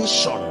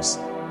conditions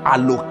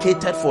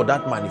allocated for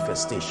that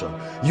manifestation.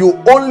 You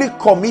only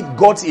commit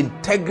God's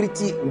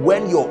integrity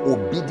when your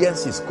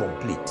obedience is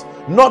complete,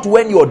 not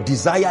when your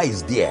desire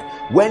is there,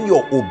 when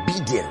your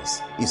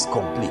obedience is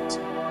complete.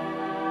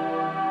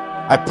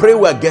 I pray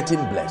we are getting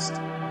blessed.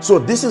 So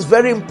this is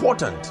very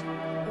important.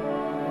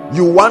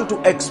 You want to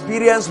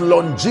experience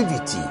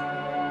longevity.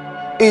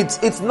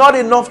 It's not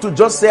enough to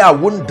just say I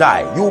won't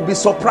die. You will be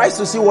surprised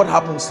to see what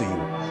happens to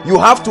you. You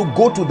have to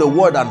go to the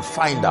word and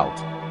find out.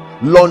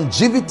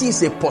 Longevity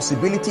is a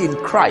possibility in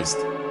Christ.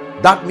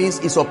 That means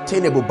it's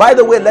obtainable. By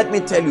the way, let me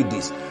tell you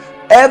this.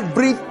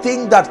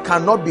 Everything that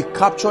cannot be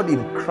captured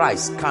in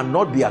Christ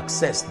cannot be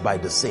accessed by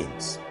the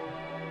saints.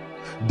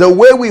 The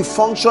way we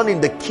function in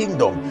the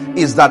kingdom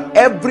is that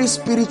every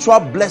spiritual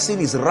blessing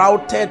is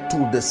routed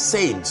to the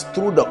saints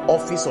through the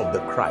office of the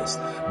Christ.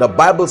 The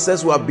Bible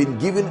says we have been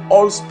given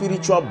all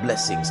spiritual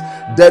blessings.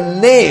 The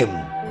name,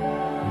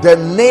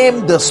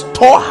 the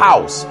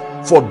storehouse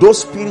for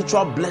those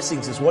spiritual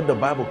blessings is what the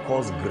Bible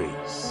calls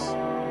grace.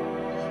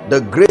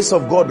 The grace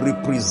of God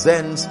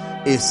represents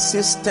a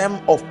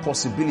system of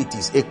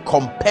possibilities, a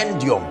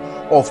compendium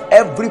of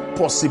every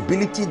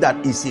possibility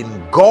that is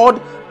in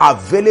God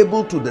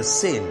available to the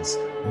saints,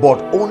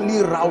 but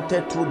only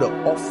routed through the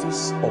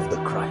office of the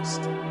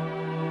Christ.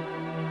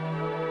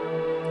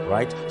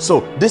 Right?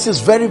 So this is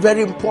very,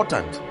 very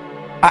important.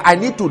 I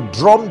need to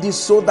drum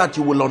this so that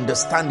you will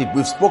understand it.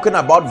 We've spoken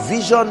about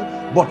vision,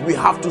 but we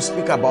have to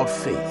speak about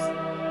faith.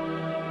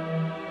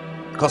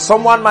 Because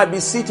someone might be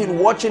sitting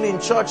watching in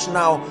church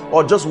now,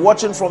 or just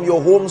watching from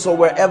your homes or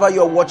wherever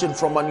you're watching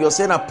from, and you're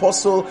saying,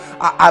 Apostle,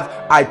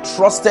 I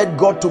trusted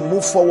God to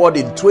move forward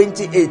in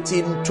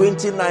 2018,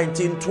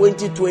 2019,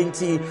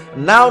 2020,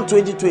 now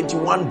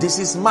 2021. This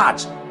is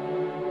March.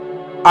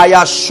 I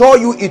assure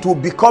you it will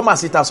become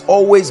as it has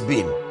always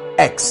been,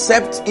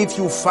 except if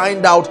you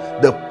find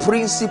out the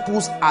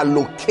principles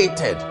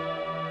allocated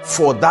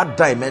for that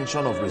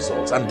dimension of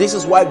results. And this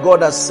is why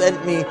God has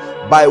sent me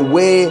by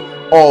way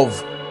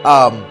of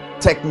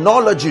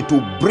technology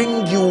to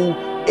bring you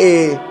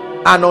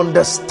an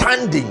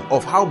understanding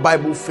of how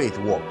Bible faith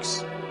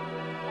works.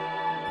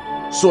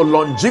 So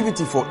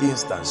longevity, for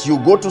instance, you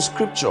go to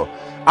scripture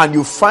and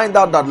you find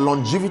out that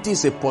longevity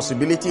is a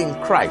possibility in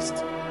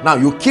Christ. Now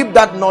you keep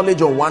that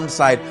knowledge on one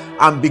side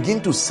and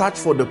begin to search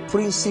for the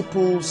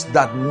principles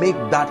that make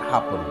that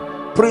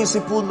happen.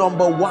 Principle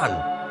number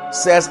 1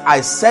 says, I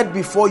set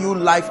before you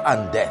life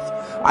and death.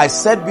 I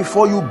set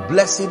before you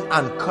blessing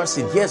and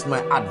cursing. Here's my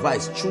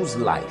advice: choose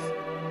life.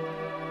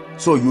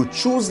 So you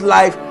choose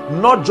life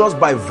not just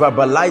by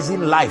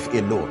verbalizing life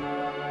alone.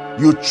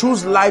 You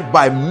choose life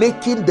by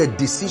making the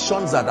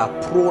decisions that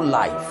are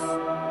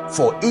pro-life.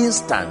 For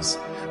instance,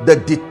 the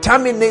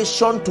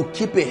determination to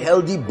keep a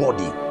healthy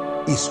body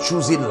is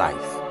choosing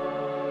life.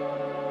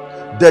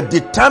 The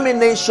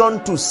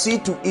determination to see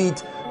to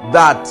it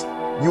that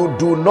you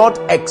do not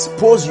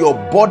expose your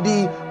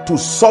body to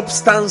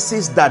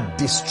substances that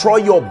destroy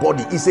your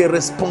body is a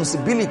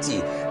responsibility,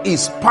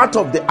 is part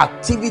of the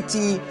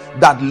activity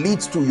that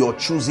leads to your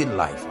choosing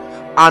life.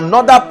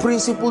 Another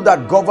principle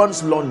that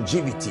governs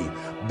longevity,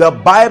 the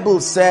Bible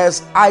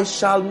says, I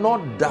shall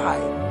not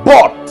die,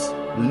 but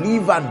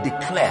live and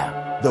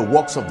declare the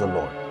works of the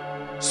Lord.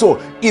 So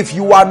if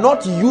you are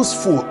not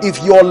useful,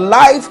 if your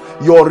life,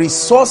 your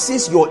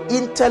resources, your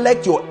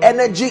intellect, your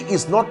energy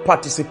is not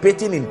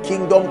participating in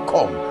kingdom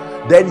come,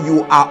 then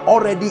you are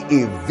already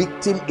a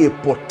victim, a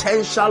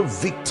potential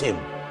victim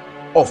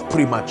of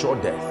premature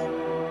death.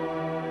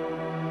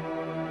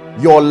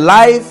 Your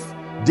life,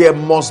 there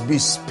must be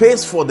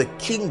space for the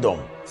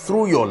kingdom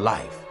through your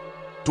life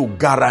to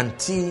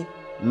guarantee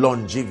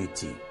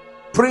longevity.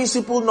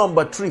 Principle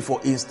number 3, for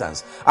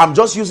instance, I'm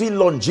just using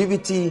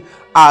longevity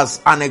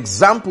as an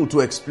example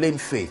to explain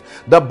faith.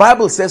 The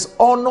Bible says,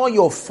 honor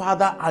your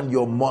father and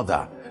your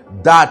mother,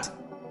 that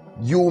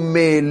you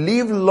may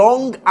live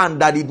long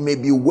and that it may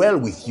be well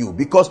with you.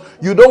 Because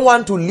you don't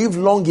want to live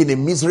long in a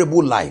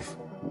miserable life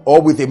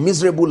or with a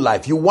miserable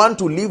life. You want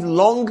to live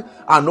long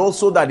and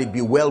also that it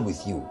be well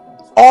with you.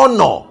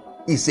 Honor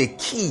is a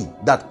key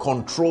that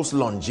controls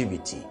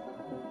longevity.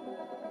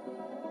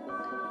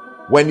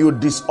 When you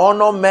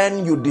dishonor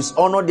men, you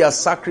dishonor their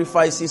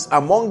sacrifices.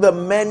 Among the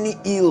many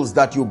ills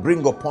that you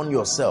bring upon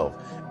yourself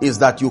is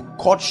that you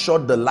cut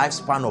short the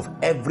lifespan of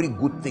every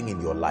good thing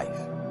in your life.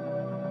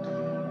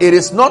 It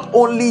is not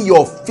only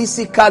your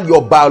physical,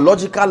 your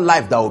biological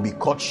life that will be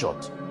cut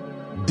short.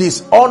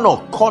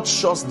 Dishonor cuts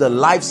short the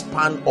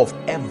lifespan of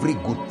every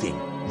good thing.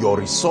 Your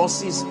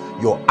resources,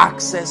 your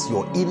access,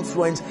 your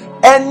influence,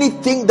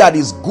 anything that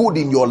is good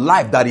in your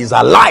life that is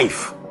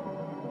alive,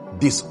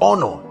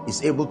 dishonor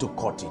is able to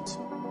cut it.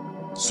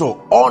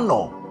 So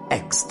honor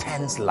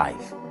extends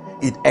life.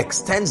 It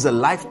extends the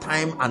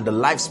lifetime and the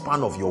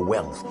lifespan of your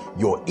wealth,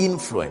 your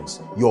influence,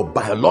 your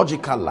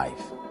biological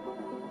life.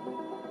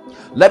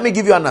 Let me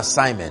give you an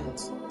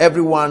assignment.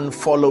 Everyone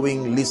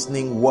following,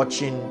 listening,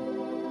 watching,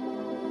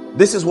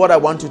 this is what I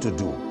want you to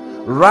do.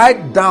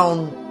 Write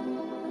down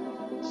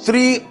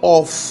 3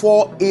 or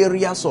 4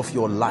 areas of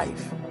your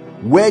life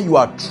where you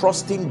are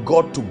trusting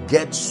God to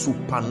get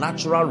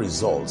supernatural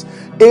results.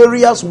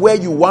 Areas where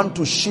you want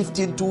to shift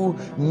into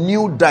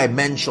new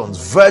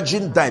dimensions,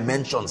 virgin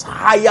dimensions,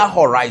 higher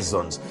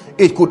horizons.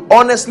 It could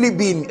honestly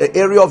be in an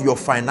area of your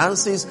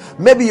finances.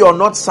 Maybe you're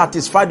not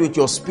satisfied with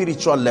your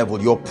spiritual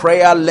level, your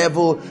prayer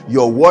level,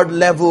 your word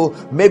level.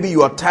 Maybe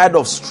you are tired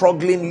of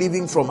struggling,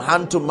 living from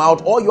hand to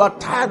mouth, or you are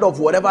tired of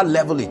whatever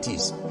level it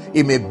is.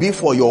 It may be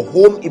for your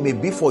home, it may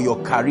be for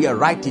your career.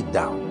 Write it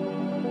down.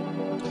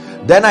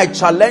 Then I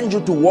challenge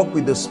you to walk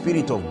with the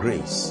Spirit of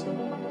grace,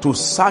 to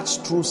search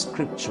through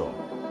scripture.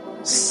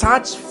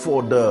 Search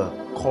for the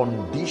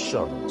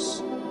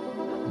conditions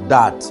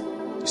that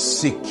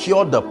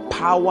secure the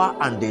power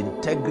and the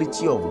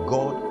integrity of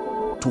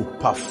God to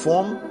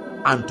perform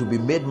and to be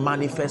made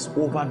manifest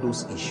over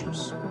those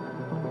issues.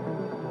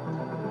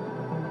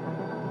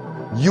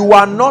 You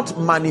are not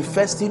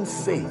manifesting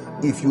faith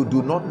if you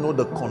do not know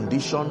the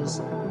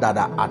conditions that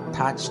are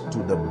attached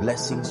to the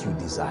blessings you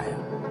desire.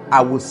 I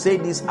will say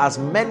this as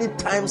many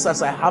times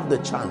as I have the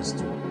chance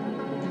to.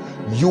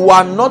 You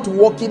are not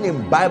walking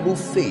in Bible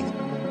faith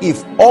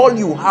if all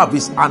you have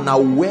is an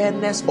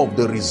awareness of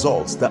the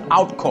results, the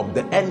outcome,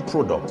 the end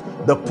product,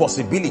 the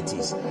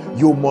possibilities.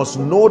 You must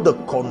know the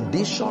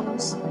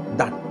conditions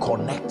that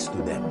connect to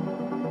them.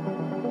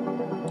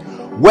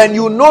 When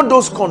you know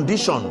those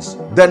conditions,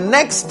 the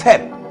next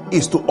step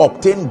is to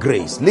obtain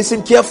grace.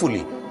 Listen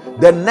carefully.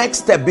 The next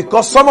step,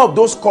 because some of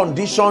those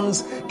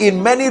conditions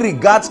in many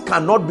regards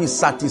cannot be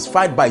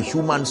satisfied by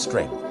human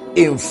strength.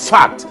 In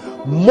fact,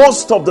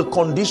 most of the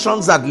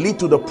conditions that lead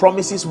to the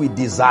promises we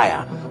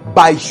desire,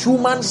 by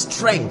human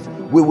strength,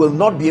 we will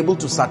not be able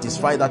to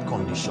satisfy that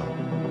condition.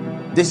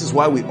 This is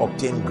why we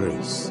obtain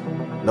grace.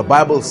 The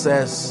Bible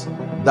says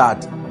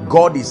that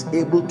God is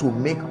able to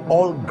make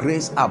all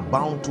grace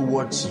abound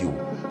towards you,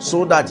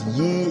 so that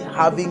ye,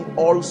 having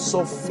all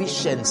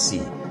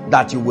sufficiency,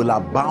 that you will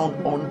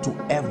abound unto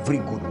every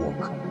good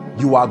work.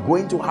 You are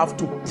going to have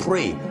to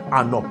pray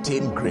and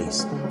obtain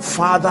grace.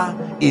 Father,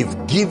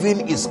 if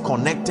giving is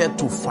connected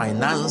to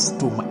finance,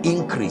 to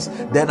increase,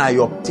 then I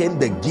obtain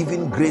the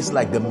giving grace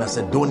like the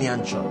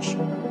Macedonian church.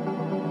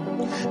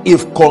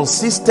 If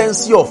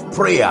consistency of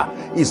prayer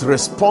is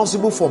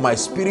responsible for my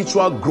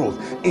spiritual growth,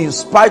 in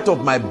spite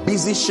of my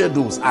busy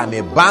schedules, I'm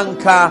a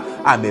banker,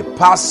 I'm a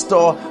pastor,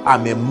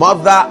 I'm a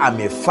mother, I'm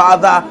a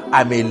father,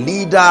 I'm a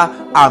leader,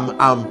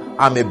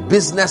 I'm a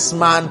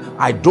businessman,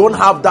 I don't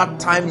have that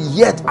time,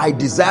 yet I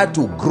desire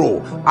to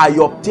grow. I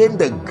obtain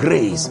the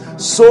grace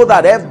so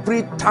that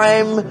every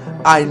time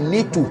I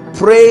need to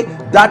pray,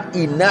 that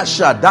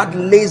inertia, that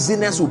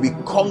laziness will be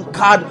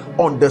conquered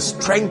on the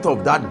strength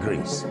of that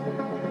grace.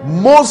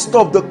 Most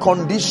of the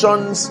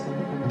conditions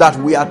that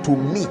we are to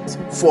meet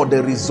for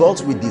the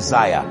results we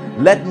desire,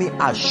 let me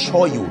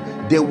assure you,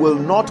 they will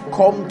not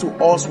come to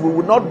us. We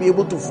will not be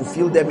able to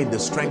fulfill them in the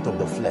strength of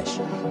the flesh.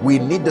 We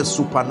need the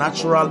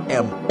supernatural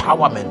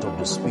empowerment of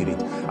the Spirit.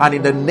 And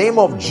in the name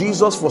of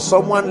Jesus, for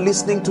someone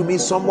listening to me,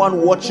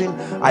 someone watching,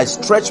 I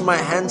stretch my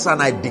hands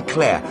and I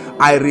declare,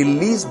 I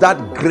release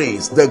that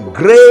grace, the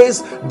grace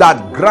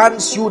that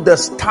grants you the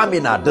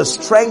stamina, the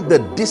strength, the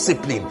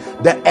discipline,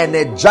 the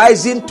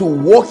energizing to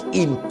walk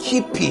in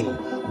keeping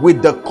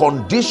with the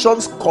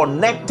conditions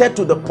connected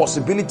to the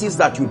possibilities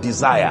that you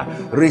desire.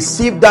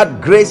 Receive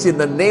that grace in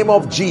the name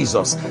of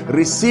Jesus.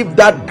 Receive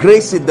that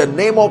grace in the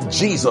name of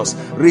Jesus.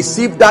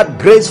 Receive that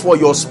grace for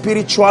your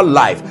spiritual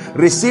life.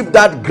 Receive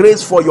that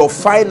grace for your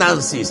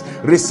finances.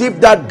 Receive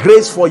that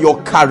grace for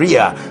your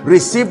career.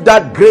 Receive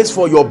that grace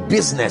for your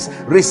business.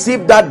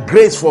 Receive that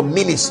grace for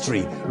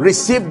ministry.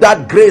 Receive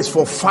that grace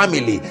for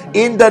family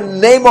in the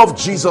name of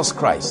Jesus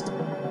Christ.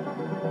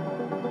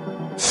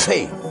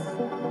 Faith.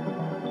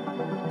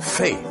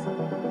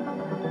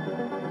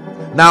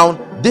 Now,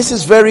 this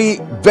is very,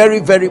 very,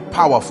 very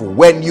powerful.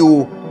 When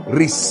you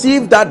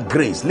receive that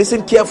grace,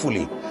 listen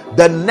carefully.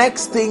 The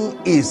next thing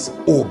is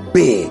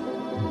obey.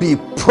 Be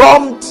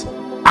prompt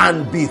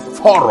and be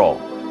thorough.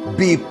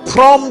 Be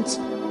prompt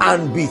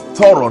and be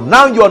thorough.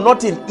 Now you are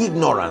not in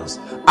ignorance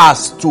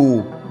as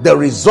to the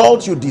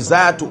result you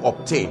desire to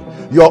obtain.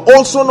 You are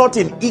also not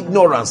in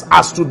ignorance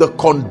as to the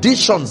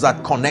conditions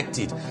that connect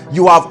it.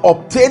 You have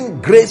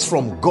obtained grace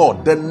from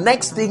God. The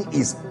next thing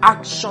is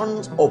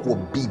actions of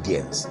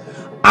obedience.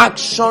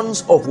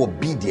 Actions of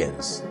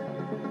obedience.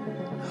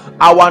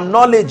 Our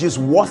knowledge is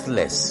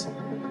worthless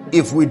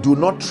if we do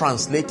not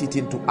translate it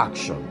into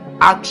action.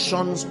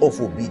 Actions of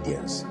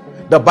obedience.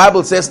 The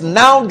Bible says,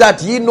 now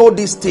that ye know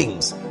these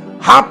things,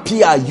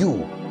 happy are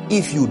you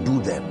if you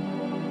do them.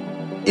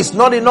 It's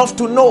not enough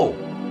to know.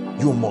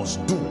 You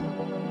must do.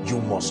 You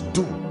must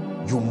do.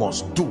 You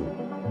must do.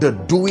 The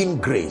doing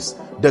grace.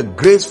 The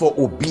grace for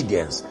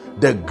obedience.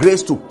 The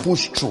grace to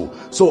push through.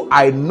 So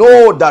I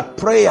know that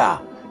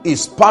prayer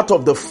is part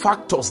of the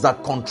factors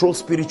that control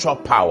spiritual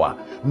power.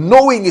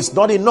 Knowing is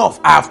not enough.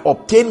 I have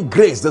obtained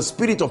grace, the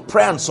spirit of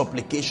prayer and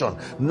supplication.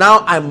 Now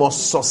I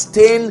must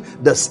sustain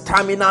the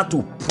stamina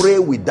to pray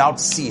without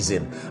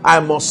ceasing. I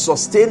must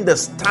sustain the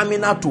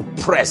stamina to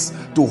press,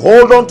 to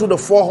hold on to the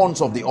four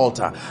horns of the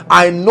altar.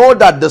 I know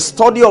that the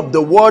study of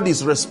the word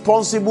is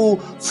responsible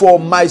for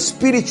my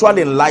spiritual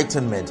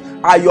enlightenment.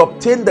 I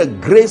obtain the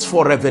grace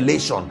for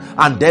revelation,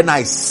 and then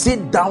I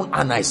sit down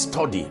and I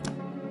study.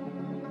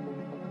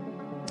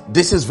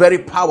 This is very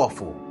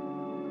powerful.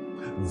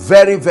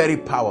 Very, very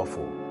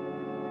powerful.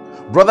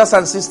 Brothers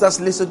and sisters,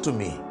 listen to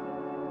me.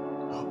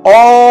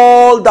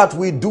 All that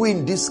we do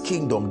in this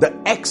kingdom, the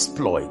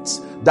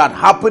exploits that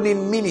happen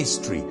in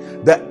ministry,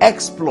 the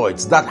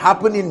exploits that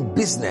happen in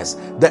business,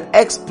 the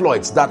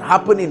exploits that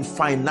happen in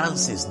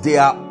finances, they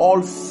are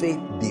all faith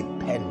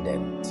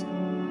dependent.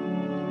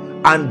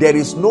 And there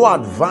is no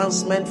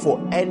advancement for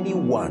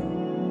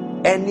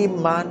anyone, any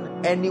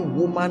man, any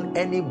woman,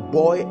 any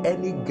boy,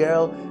 any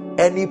girl,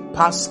 any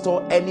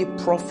pastor, any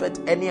prophet,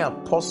 any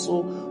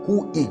apostle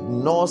who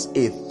ignores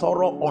a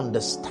thorough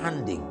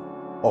understanding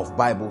of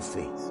Bible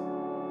faith.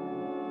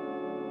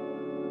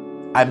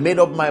 I made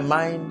up my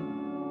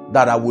mind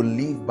that I will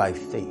live by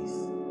faith.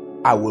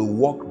 I will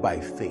walk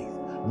by faith,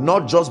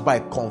 not just by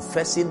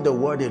confessing the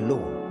word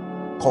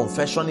alone.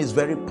 Confession is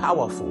very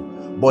powerful,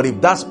 but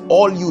if that's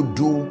all you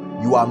do,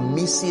 you are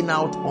missing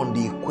out on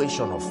the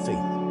equation of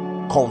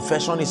faith.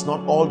 Confession is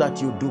not all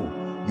that you do.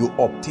 You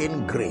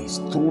obtain grace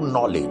through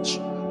knowledge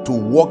to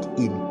walk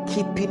in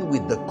keeping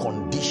with the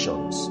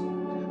conditions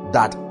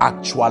that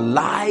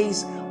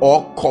actualize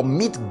or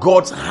commit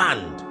God's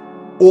hand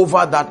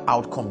over that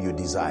outcome you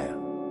desire.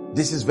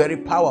 This is very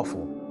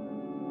powerful.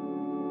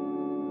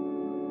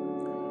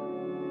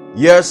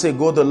 Years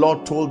ago, the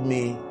Lord told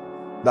me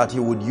that He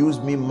would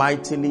use me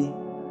mightily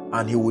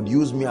and He would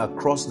use me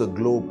across the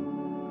globe,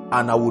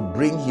 and I would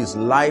bring His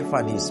life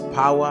and His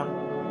power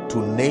to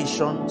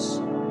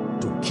nations,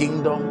 to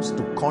kingdoms,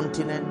 to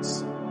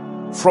continents,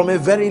 from a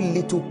very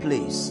little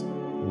place,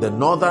 the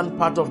northern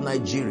part of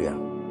Nigeria.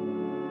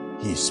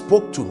 He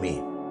spoke to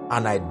me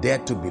and I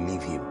dared to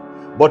believe Him.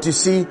 But you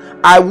see,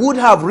 I would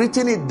have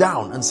written it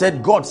down and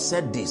said, God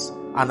said this,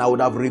 and I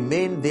would have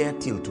remained there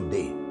till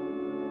today.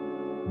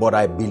 But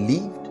I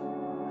believed,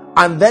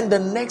 and then the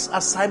next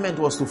assignment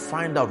was to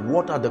find out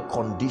what are the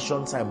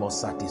conditions I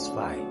must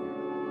satisfy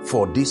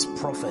for this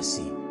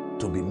prophecy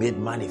to be made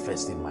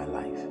manifest in my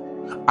life.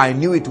 I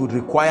knew it would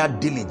require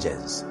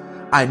diligence.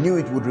 I knew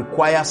it would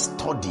require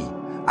study.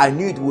 I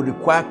knew it would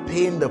require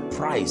paying the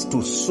price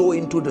to sow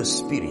into the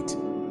Spirit.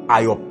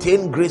 I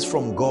obtained grace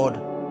from God,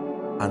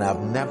 and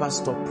I've never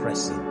stopped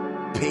pressing,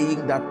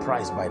 paying that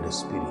price by the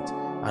Spirit.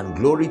 And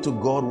glory to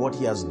God, what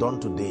He has done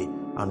today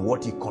and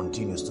what He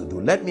continues to do.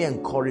 Let me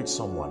encourage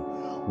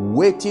someone.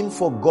 Waiting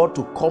for God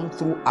to come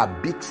through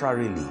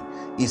arbitrarily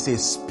is a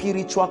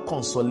spiritual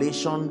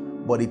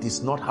consolation, but it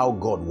is not how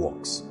God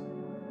works.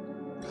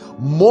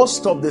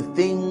 Most of the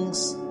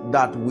things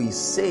that we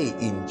say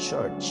in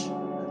church,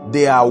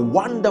 they are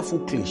wonderful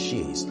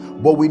cliches,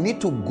 but we need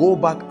to go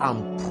back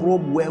and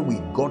probe where we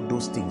got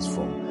those things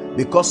from,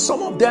 because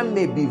some of them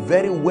may be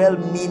very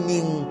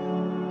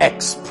well-meaning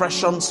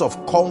expressions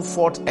of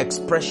comfort,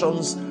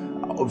 expressions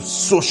of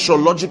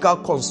sociological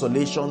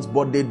consolations,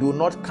 but they do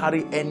not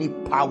carry any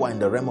power in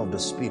the realm of the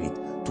Spirit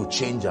to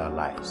change our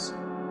lives.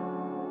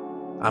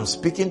 I'm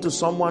speaking to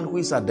someone who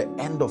is at the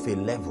end of a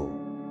level.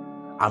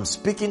 I'm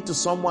speaking to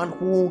someone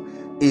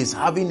who is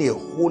having a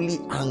holy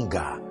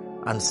anger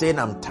and saying,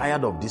 I'm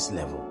tired of this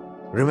level.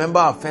 Remember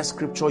our first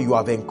scripture, you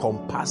have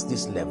encompassed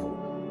this level.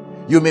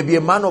 You may be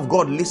a man of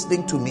God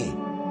listening to me.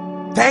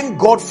 Thank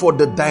God for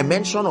the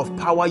dimension of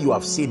power you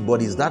have seen,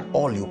 but is that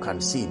all you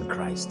can see in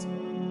Christ?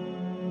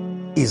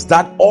 Is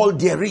that all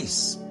there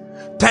is?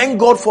 Thank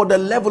God for the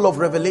level of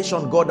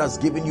revelation God has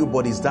given you,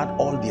 but is that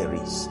all there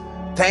is?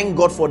 Thank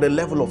God for the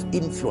level of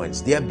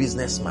influence, dear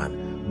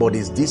businessman, but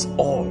is this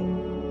all?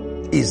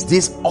 Is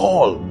this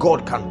all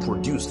God can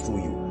produce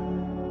through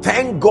you?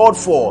 Thank God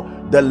for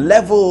the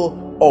level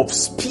of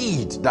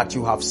speed that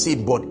you have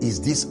seen, but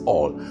is this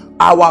all?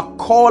 Our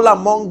call,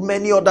 among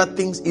many other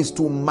things, is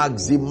to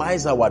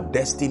maximize our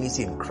destinies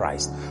in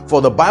Christ.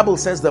 For the Bible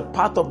says the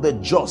path of the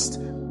just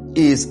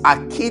is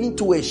akin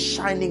to a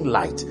shining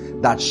light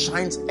that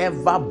shines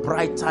ever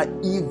brighter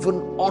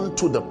even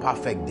unto the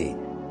perfect day.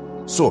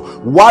 So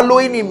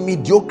wallowing in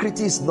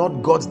mediocrity is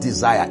not God's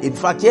desire. In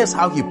fact, here's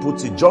how he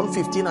puts it. John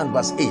 15 and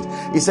verse 8.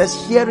 He says,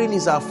 herein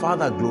is our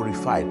Father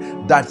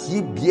glorified, that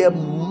ye bear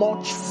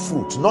much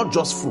fruit. Not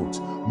just fruit,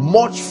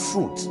 much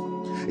fruit.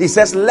 He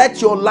says,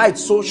 let your light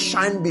so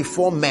shine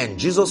before men.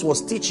 Jesus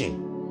was teaching,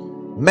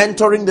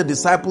 mentoring the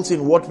disciples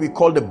in what we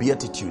call the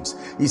Beatitudes.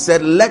 He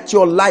said, let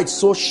your light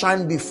so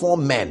shine before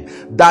men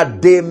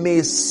that they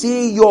may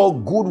see your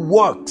good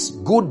works,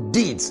 good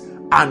deeds,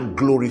 and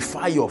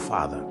glorify your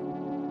Father.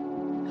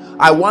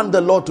 I want the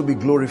Lord to be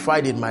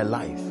glorified in my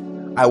life.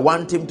 I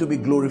want him to be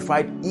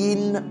glorified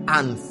in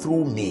and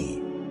through me.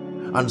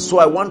 And so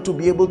I want to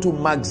be able to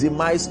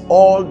maximize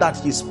all that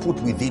he's put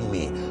within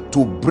me,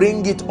 to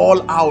bring it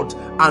all out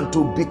and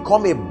to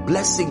become a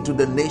blessing to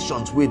the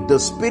nations with the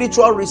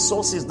spiritual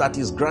resources that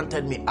he's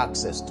granted me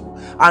access to.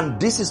 And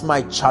this is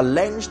my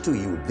challenge to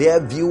you, dear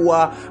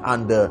viewer,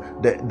 and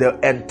the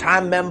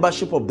entire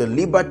membership of the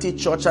Liberty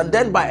Church, and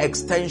then by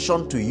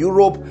extension to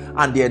Europe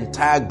and the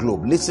entire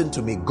globe. Listen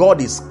to me.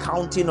 God is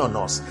counting on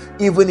us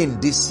even in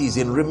this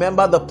season.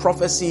 Remember the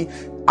prophecy,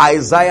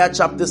 Isaiah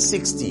chapter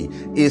 60.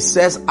 It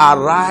says,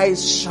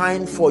 arise,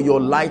 shine, for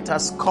your light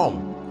has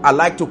come. I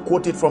like to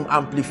quote it from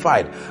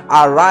Amplified.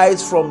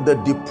 Arise from the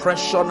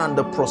depression and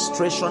the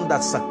prostration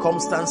that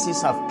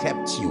circumstances have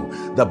kept you.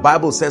 The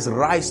Bible says,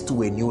 rise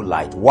to a new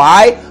light.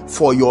 Why?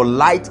 For your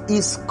light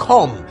is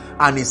come.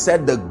 And he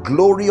said, the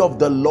glory of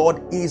the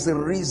Lord is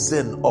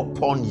risen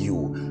upon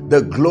you.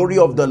 The glory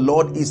of the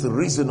Lord is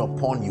risen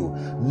upon you.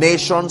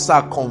 Nations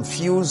are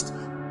confused.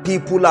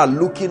 People are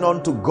looking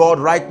unto God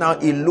right now.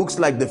 It looks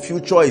like the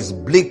future is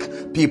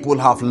bleak. People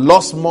have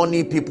lost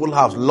money. People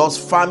have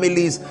lost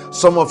families.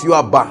 Some of you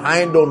are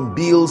behind on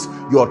bills.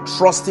 You're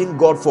trusting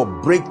God for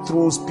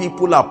breakthroughs.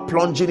 People are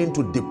plunging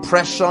into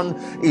depression.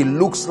 It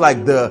looks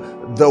like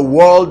the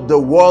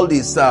world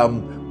is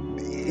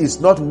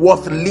not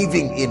worth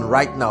living in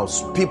right now.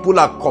 People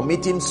are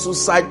committing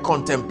suicide,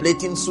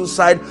 contemplating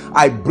suicide.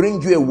 I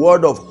bring you a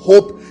word of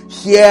hope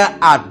here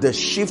at the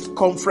Shift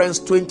Conference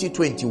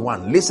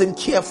 2021. Listen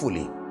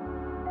carefully.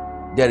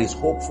 There is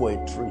hope for a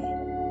tree,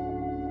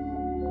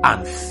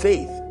 and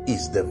faith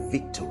is the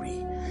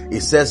victory.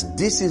 It says,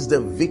 this is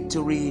the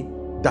victory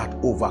that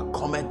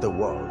overcometh the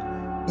world,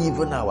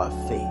 even our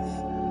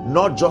faith,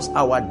 not just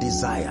our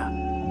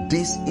desire.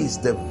 This is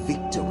the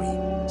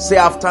victory. Say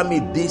after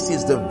me, this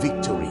is the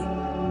victory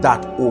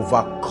that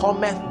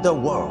overcometh the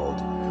world.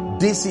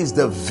 This is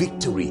the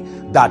victory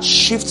that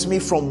shifts me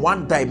from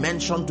one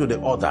dimension to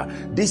the other.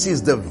 This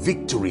is the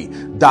victory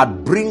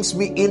that brings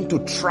me into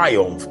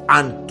triumph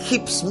and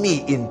keeps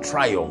me in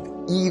triumph,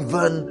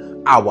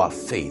 even our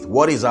faith.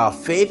 What is our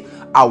faith?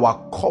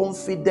 Our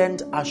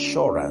confident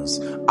assurance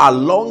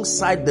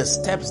alongside the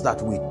steps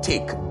that we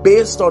take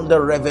based on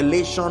the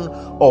revelation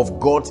of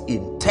God's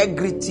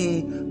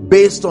integrity,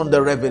 based on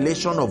the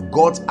revelation of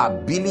God's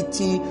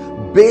ability,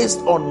 based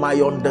on my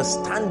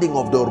understanding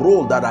of the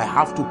role that I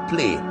have to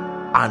play,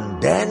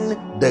 and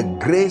then the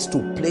grace to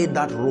play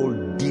that role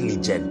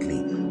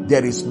diligently.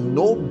 There is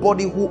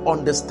nobody who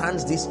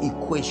understands this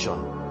equation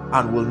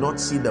and will not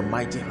see the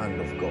mighty hand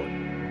of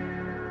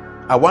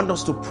God. I want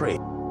us to pray.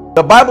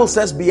 The Bible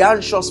says, be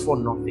anxious for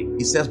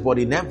nothing. It says, but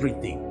in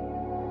everything,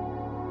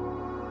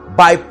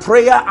 by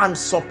prayer and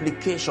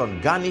supplication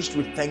garnished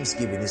with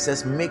thanksgiving, it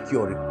says, make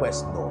your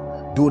request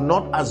known. Do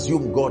not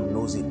assume God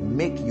knows it.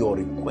 Make your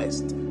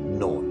request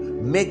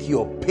known. Make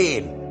your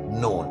pain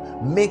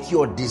known. Make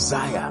your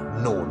desire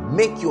known.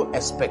 Make your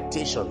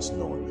expectations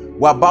known.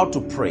 We're about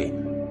to pray.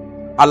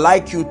 I'd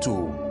like you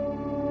to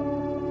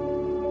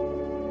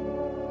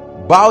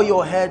bow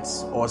your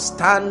heads or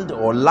stand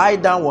or lie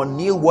down or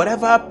kneel,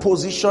 whatever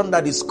position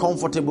that is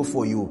comfortable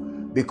for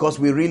you, because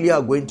we really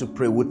are going to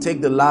pray. We'll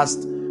take the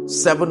last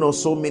 7 or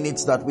so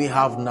minutes that we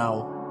have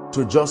now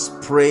to just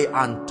pray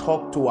and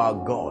talk to our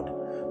God.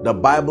 The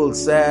Bible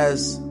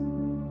says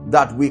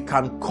that we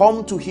can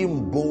come to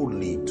him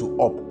boldly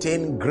to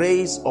obtain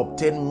grace,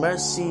 obtain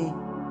mercy,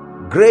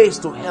 grace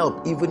to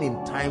help even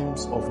in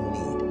times of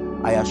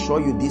need. I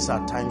assure you, these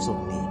are times of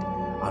need,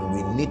 and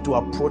we need to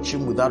approach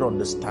him with that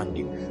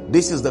understanding.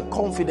 This is the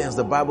confidence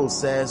the Bible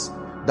says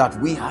that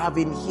we have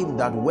in him,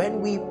 that when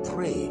we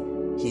pray,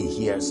 he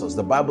hears us.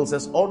 The Bible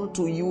says,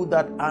 unto you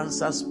that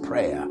answers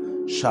prayer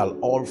shall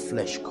all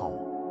flesh come.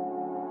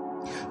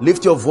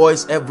 Lift your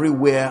voice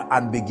everywhere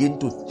and begin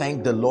to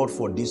thank the Lord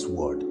for this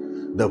word.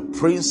 The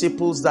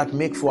principles that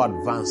make for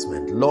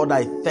advancement. Lord,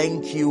 I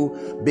thank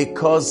you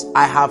because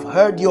I have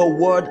heard your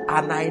word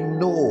and I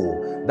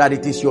know that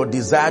it is your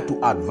desire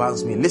to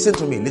advance me. Listen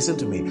to me, listen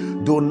to me.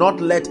 Do not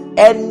let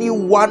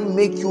anyone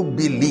make you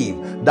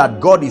believe that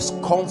God is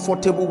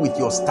comfortable with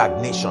your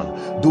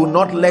stagnation. Do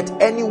not let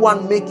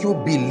anyone make you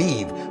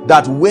believe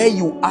that where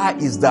you are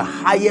is the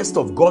highest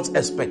of God's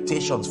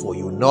expectations for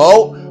you.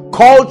 No,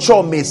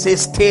 culture may say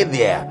stay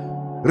there.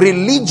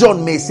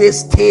 Religion may say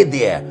stay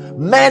there.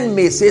 Men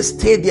may say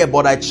stay there,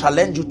 but I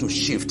challenge you to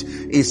shift.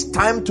 It's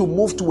time to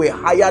move to a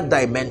higher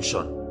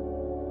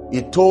dimension.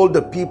 He told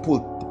the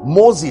people,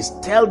 Moses,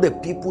 tell the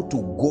people to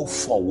go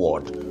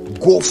forward.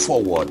 Go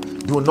forward.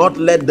 Do not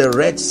let the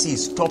Red Sea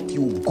stop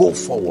you. Go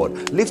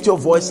forward. Lift your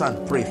voice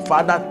and pray.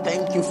 Father,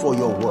 thank you for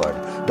your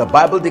word. The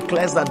Bible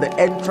declares that the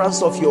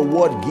entrance of your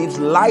word gives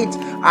light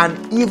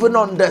and even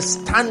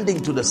understanding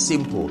to the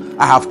simple.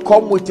 I have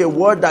come with a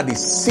word that is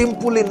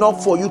simple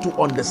enough for you to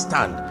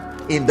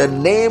understand. In the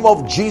name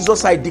of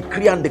Jesus, I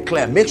decree and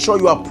declare. Make sure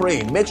you are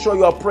praying. Make sure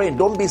you are praying.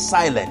 Don't be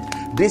silent.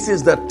 This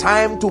is the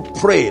time to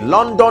pray.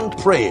 London,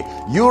 pray.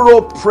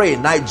 Europe, pray.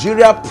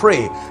 Nigeria,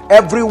 pray.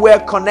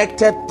 Everywhere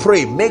connected,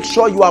 pray. Make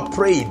sure you are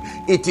praying.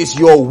 It is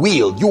your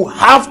will. You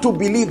have to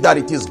believe that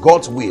it is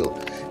God's will.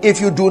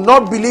 If you do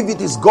not believe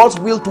it is God's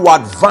will to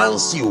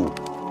advance you,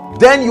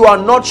 then you are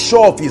not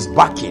sure of his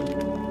backing.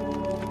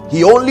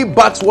 He only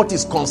backs what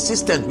is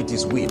consistent with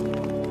his will.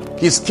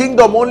 His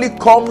kingdom only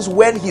comes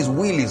when his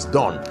will is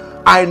done.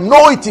 I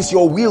know it is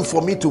your will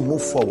for me to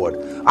move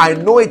forward. I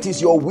know it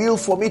is your will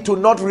for me to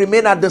not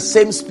remain at the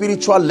same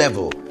spiritual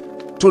level,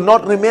 to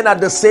not remain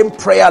at the same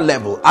prayer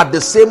level, at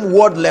the same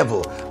word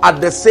level,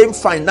 at the same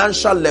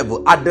financial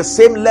level, at the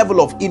same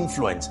level of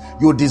influence.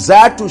 You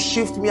desire to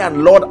shift me,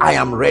 and Lord, I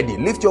am ready.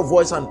 Lift your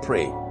voice and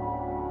pray.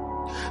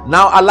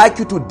 Now I'd like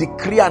you to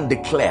decree and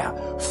declare,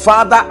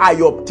 Father, I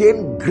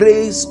obtain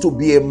grace to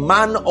be a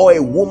man or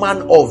a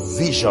woman of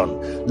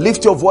vision.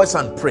 Lift your voice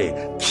and pray.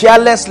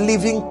 Careless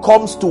living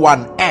comes to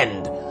an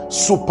end.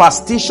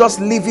 Superstitious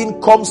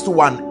living comes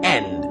to an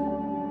end.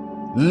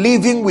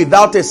 Living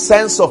without a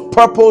sense of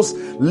purpose,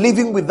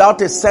 living without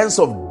a sense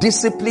of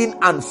discipline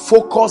and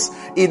focus,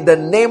 in the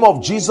name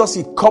of Jesus,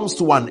 it comes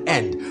to an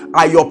end.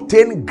 I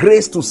obtain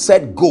grace to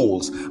set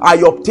goals. I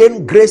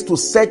obtain grace to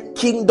set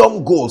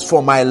kingdom goals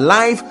for my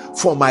life,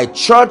 for my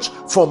church,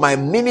 for my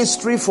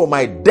ministry, for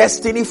my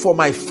destiny, for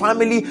my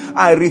family.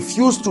 I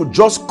refuse to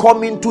just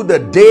come into the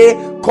day,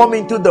 come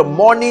into the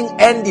morning,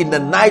 end in the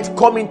night,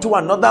 come into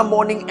another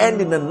morning,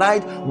 end in the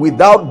night,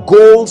 without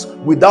goals,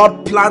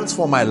 without plans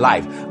for my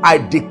life. I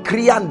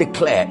decree and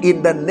declare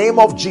in the name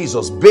of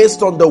Jesus,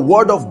 based on the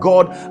word of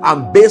God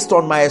and based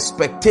on my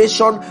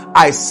expectation,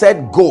 I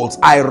set goals.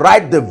 I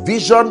write the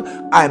vision.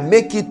 I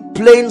make it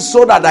plain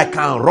so that I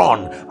can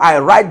run. I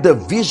write the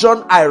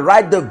vision.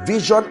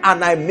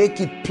 And I make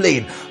it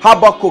plain.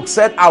 Habakkuk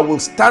said, I will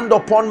stand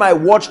upon my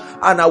watch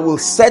and I will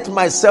set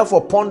myself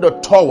upon the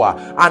tower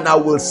and I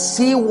will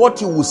see what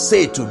you will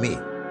say to me.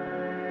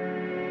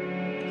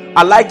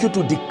 I'd like you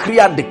to decree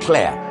and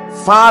declare,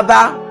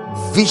 Father,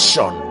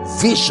 vision.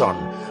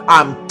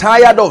 I'm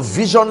tired of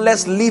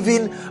visionless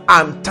living.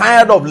 I'm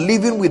tired of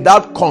living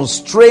without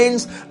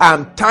constraints.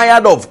 I'm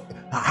tired of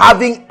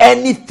having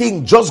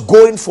anything, just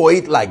going for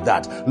it like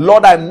that.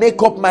 Lord, I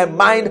make up my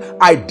mind.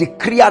 I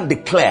decree and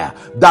declare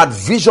that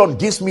vision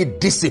gives me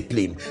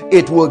discipline.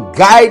 It will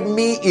guide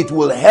me. It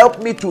will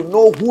help me to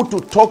know who to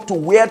talk to,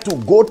 where to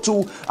go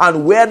to,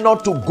 and where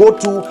not to go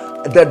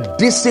to. The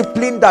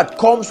discipline that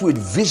comes with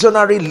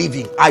visionary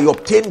living, I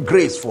obtain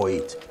grace for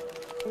it.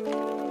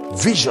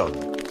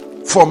 Vision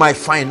for my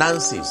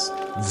finances,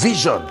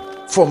 vision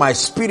for my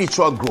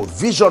spiritual growth,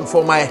 vision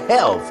for my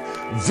health,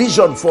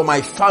 vision for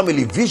my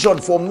family, vision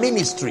for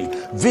ministry,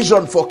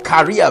 vision for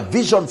career,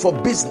 vision for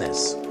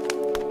business.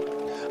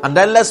 And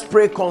then let's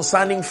pray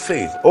concerning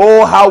faith.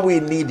 Oh, how we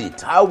need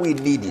it,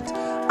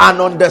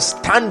 an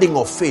understanding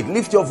of faith.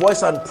 Lift your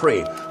voice and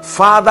pray.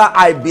 Father,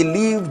 I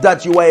believe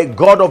that you are a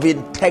God of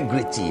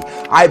integrity.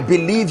 I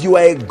believe you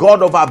are a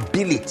God of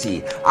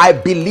ability. I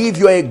believe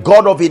you are a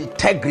God of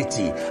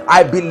integrity.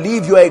 I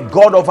believe you are a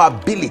God of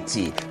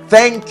ability.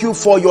 Thank you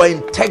for your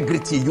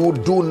integrity. You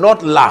do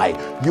not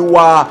lie. You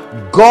are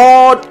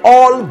God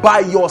all by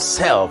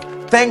yourself.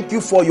 Thank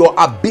you for your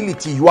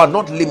ability. You are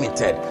not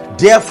limited.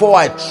 Therefore,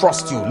 I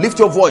trust you. Lift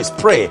your voice.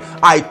 Pray.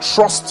 I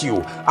trust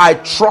you. I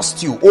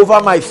trust you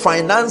over my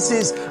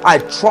finances. I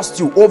trust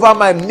you over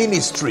my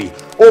ministry,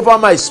 over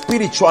my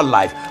spiritual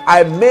life.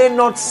 I may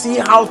not see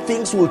how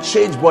things will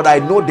change, but I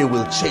know they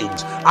will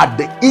change at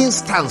the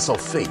instance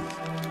of faith.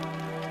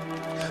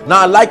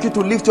 Now I'd like you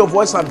to lift your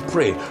voice and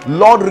pray.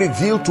 Lord,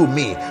 reveal to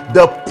me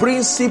the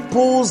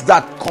principles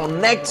that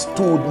connect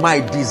to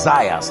my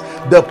desires,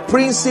 the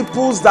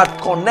principles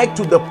that connect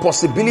to the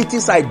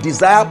possibilities I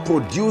desire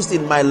produced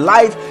in my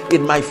life,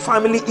 in my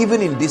family,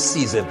 even in this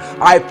season.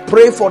 I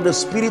pray for the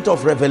spirit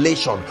of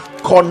revelation.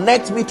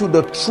 Connect me to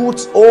the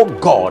truths, oh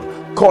God.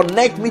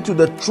 Connect me to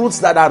the truths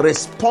that are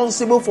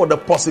responsible for the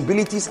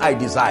possibilities I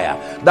desire,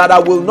 that I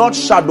will not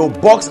shadow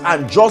box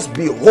and just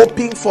be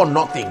hoping for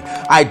nothing.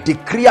 I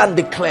decree and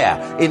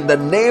declare in the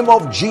name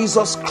of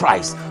Jesus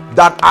Christ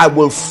that I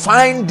will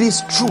find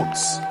these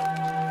truths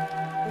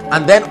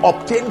and then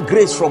obtain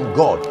grace from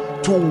God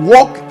to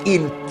walk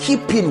in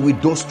keeping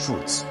with those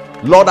truths.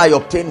 Lord, I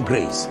obtain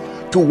grace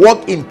to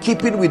walk in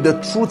keeping with the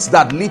truths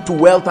that lead to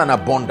wealth and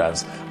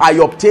abundance. I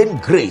obtain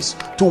grace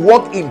to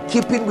walk in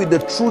keeping with the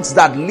truths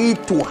that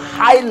lead to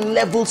high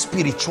level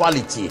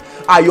spirituality.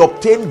 I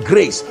obtain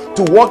grace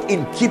to walk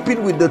in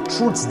keeping with the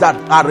truths that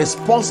are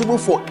responsible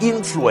for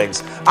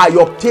influence. I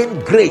obtain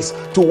grace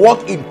to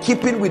walk in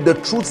keeping with the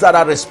truths that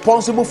are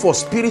responsible for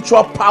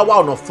spiritual power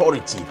and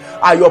authority.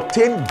 I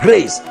obtain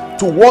grace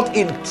to walk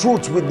in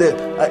truth with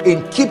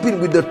in keeping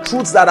with the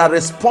truths that are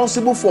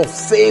responsible for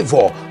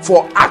favor,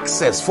 for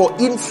access, for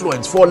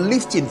influence, for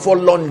lifting, for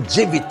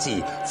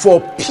longevity,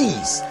 for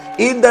peace,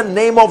 in the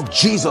name of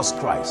Jesus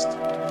Christ.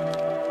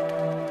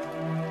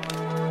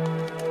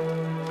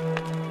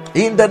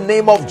 In the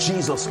name of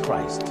Jesus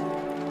Christ.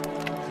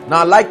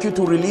 Now I'd like you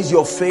to release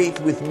your faith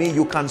with me.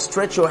 You can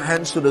stretch your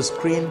hands to the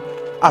screen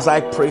as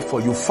I pray for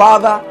you.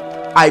 Father,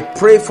 I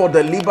pray for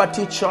the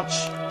Liberty Church.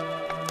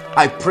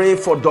 I pray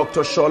for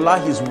Dr.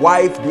 Shola, his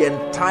wife, the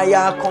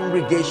entire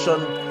congregation.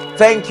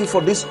 Thank you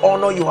for this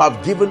honor you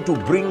have given to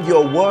bring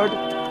your word,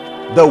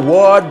 the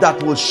word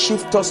that will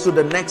shift us to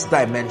the next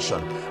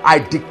dimension. I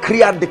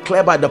decree and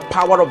declare by the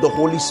power of the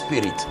Holy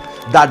Spirit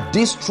that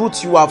these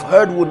truths you have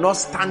heard will not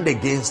stand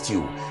against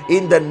you.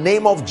 In the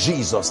name of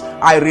Jesus,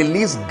 I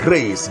release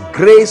grace,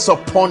 grace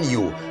upon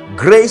you,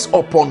 grace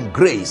upon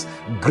grace,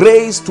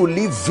 grace to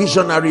live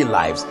visionary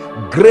lives,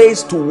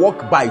 grace to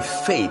walk by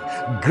faith,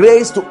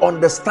 grace to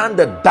understand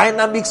the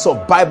dynamics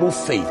of Bible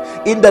faith.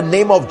 In the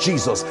name of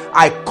Jesus,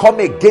 I come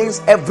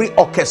against every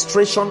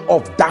orchestration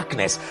of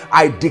darkness.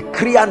 I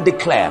decree and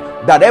declare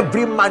that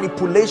every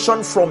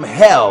manipulation from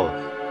hell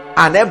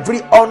and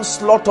every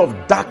onslaught of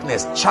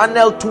darkness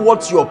channeled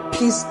towards your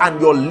peace and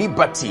your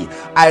liberty,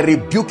 I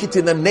rebuke it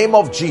in the name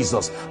of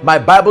Jesus. My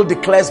Bible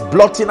declares,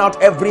 blotting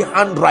out every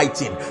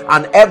handwriting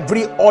and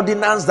every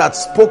ordinance that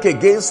spoke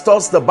against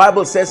us. The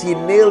Bible says he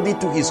nailed it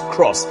to his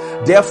cross.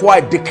 Therefore I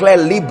declare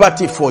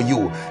liberty for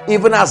you.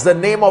 Even as the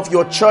name of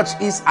your church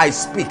is, I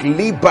speak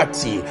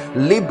liberty.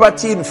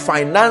 Liberty in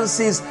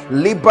finances,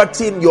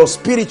 liberty in your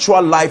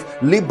spiritual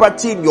life,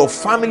 liberty in your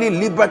family,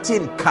 liberty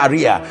in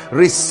career.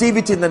 Receive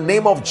it in the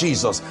name of Jesus.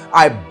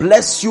 I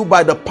bless you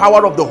by the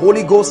power of the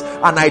Holy Ghost,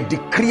 and I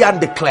decree and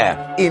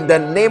declare in the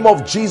name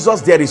of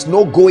Jesus, there is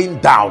no going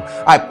down.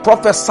 I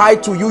prophesy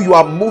to you, you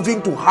are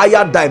moving to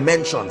higher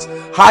dimensions,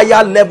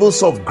 higher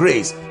levels of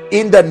grace.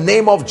 In the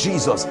name of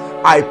Jesus,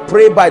 I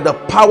pray by the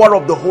power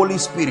of the Holy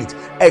Spirit,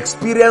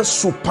 experience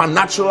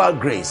supernatural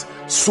grace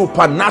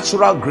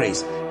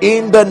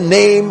in the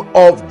name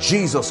of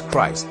Jesus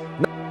Christ.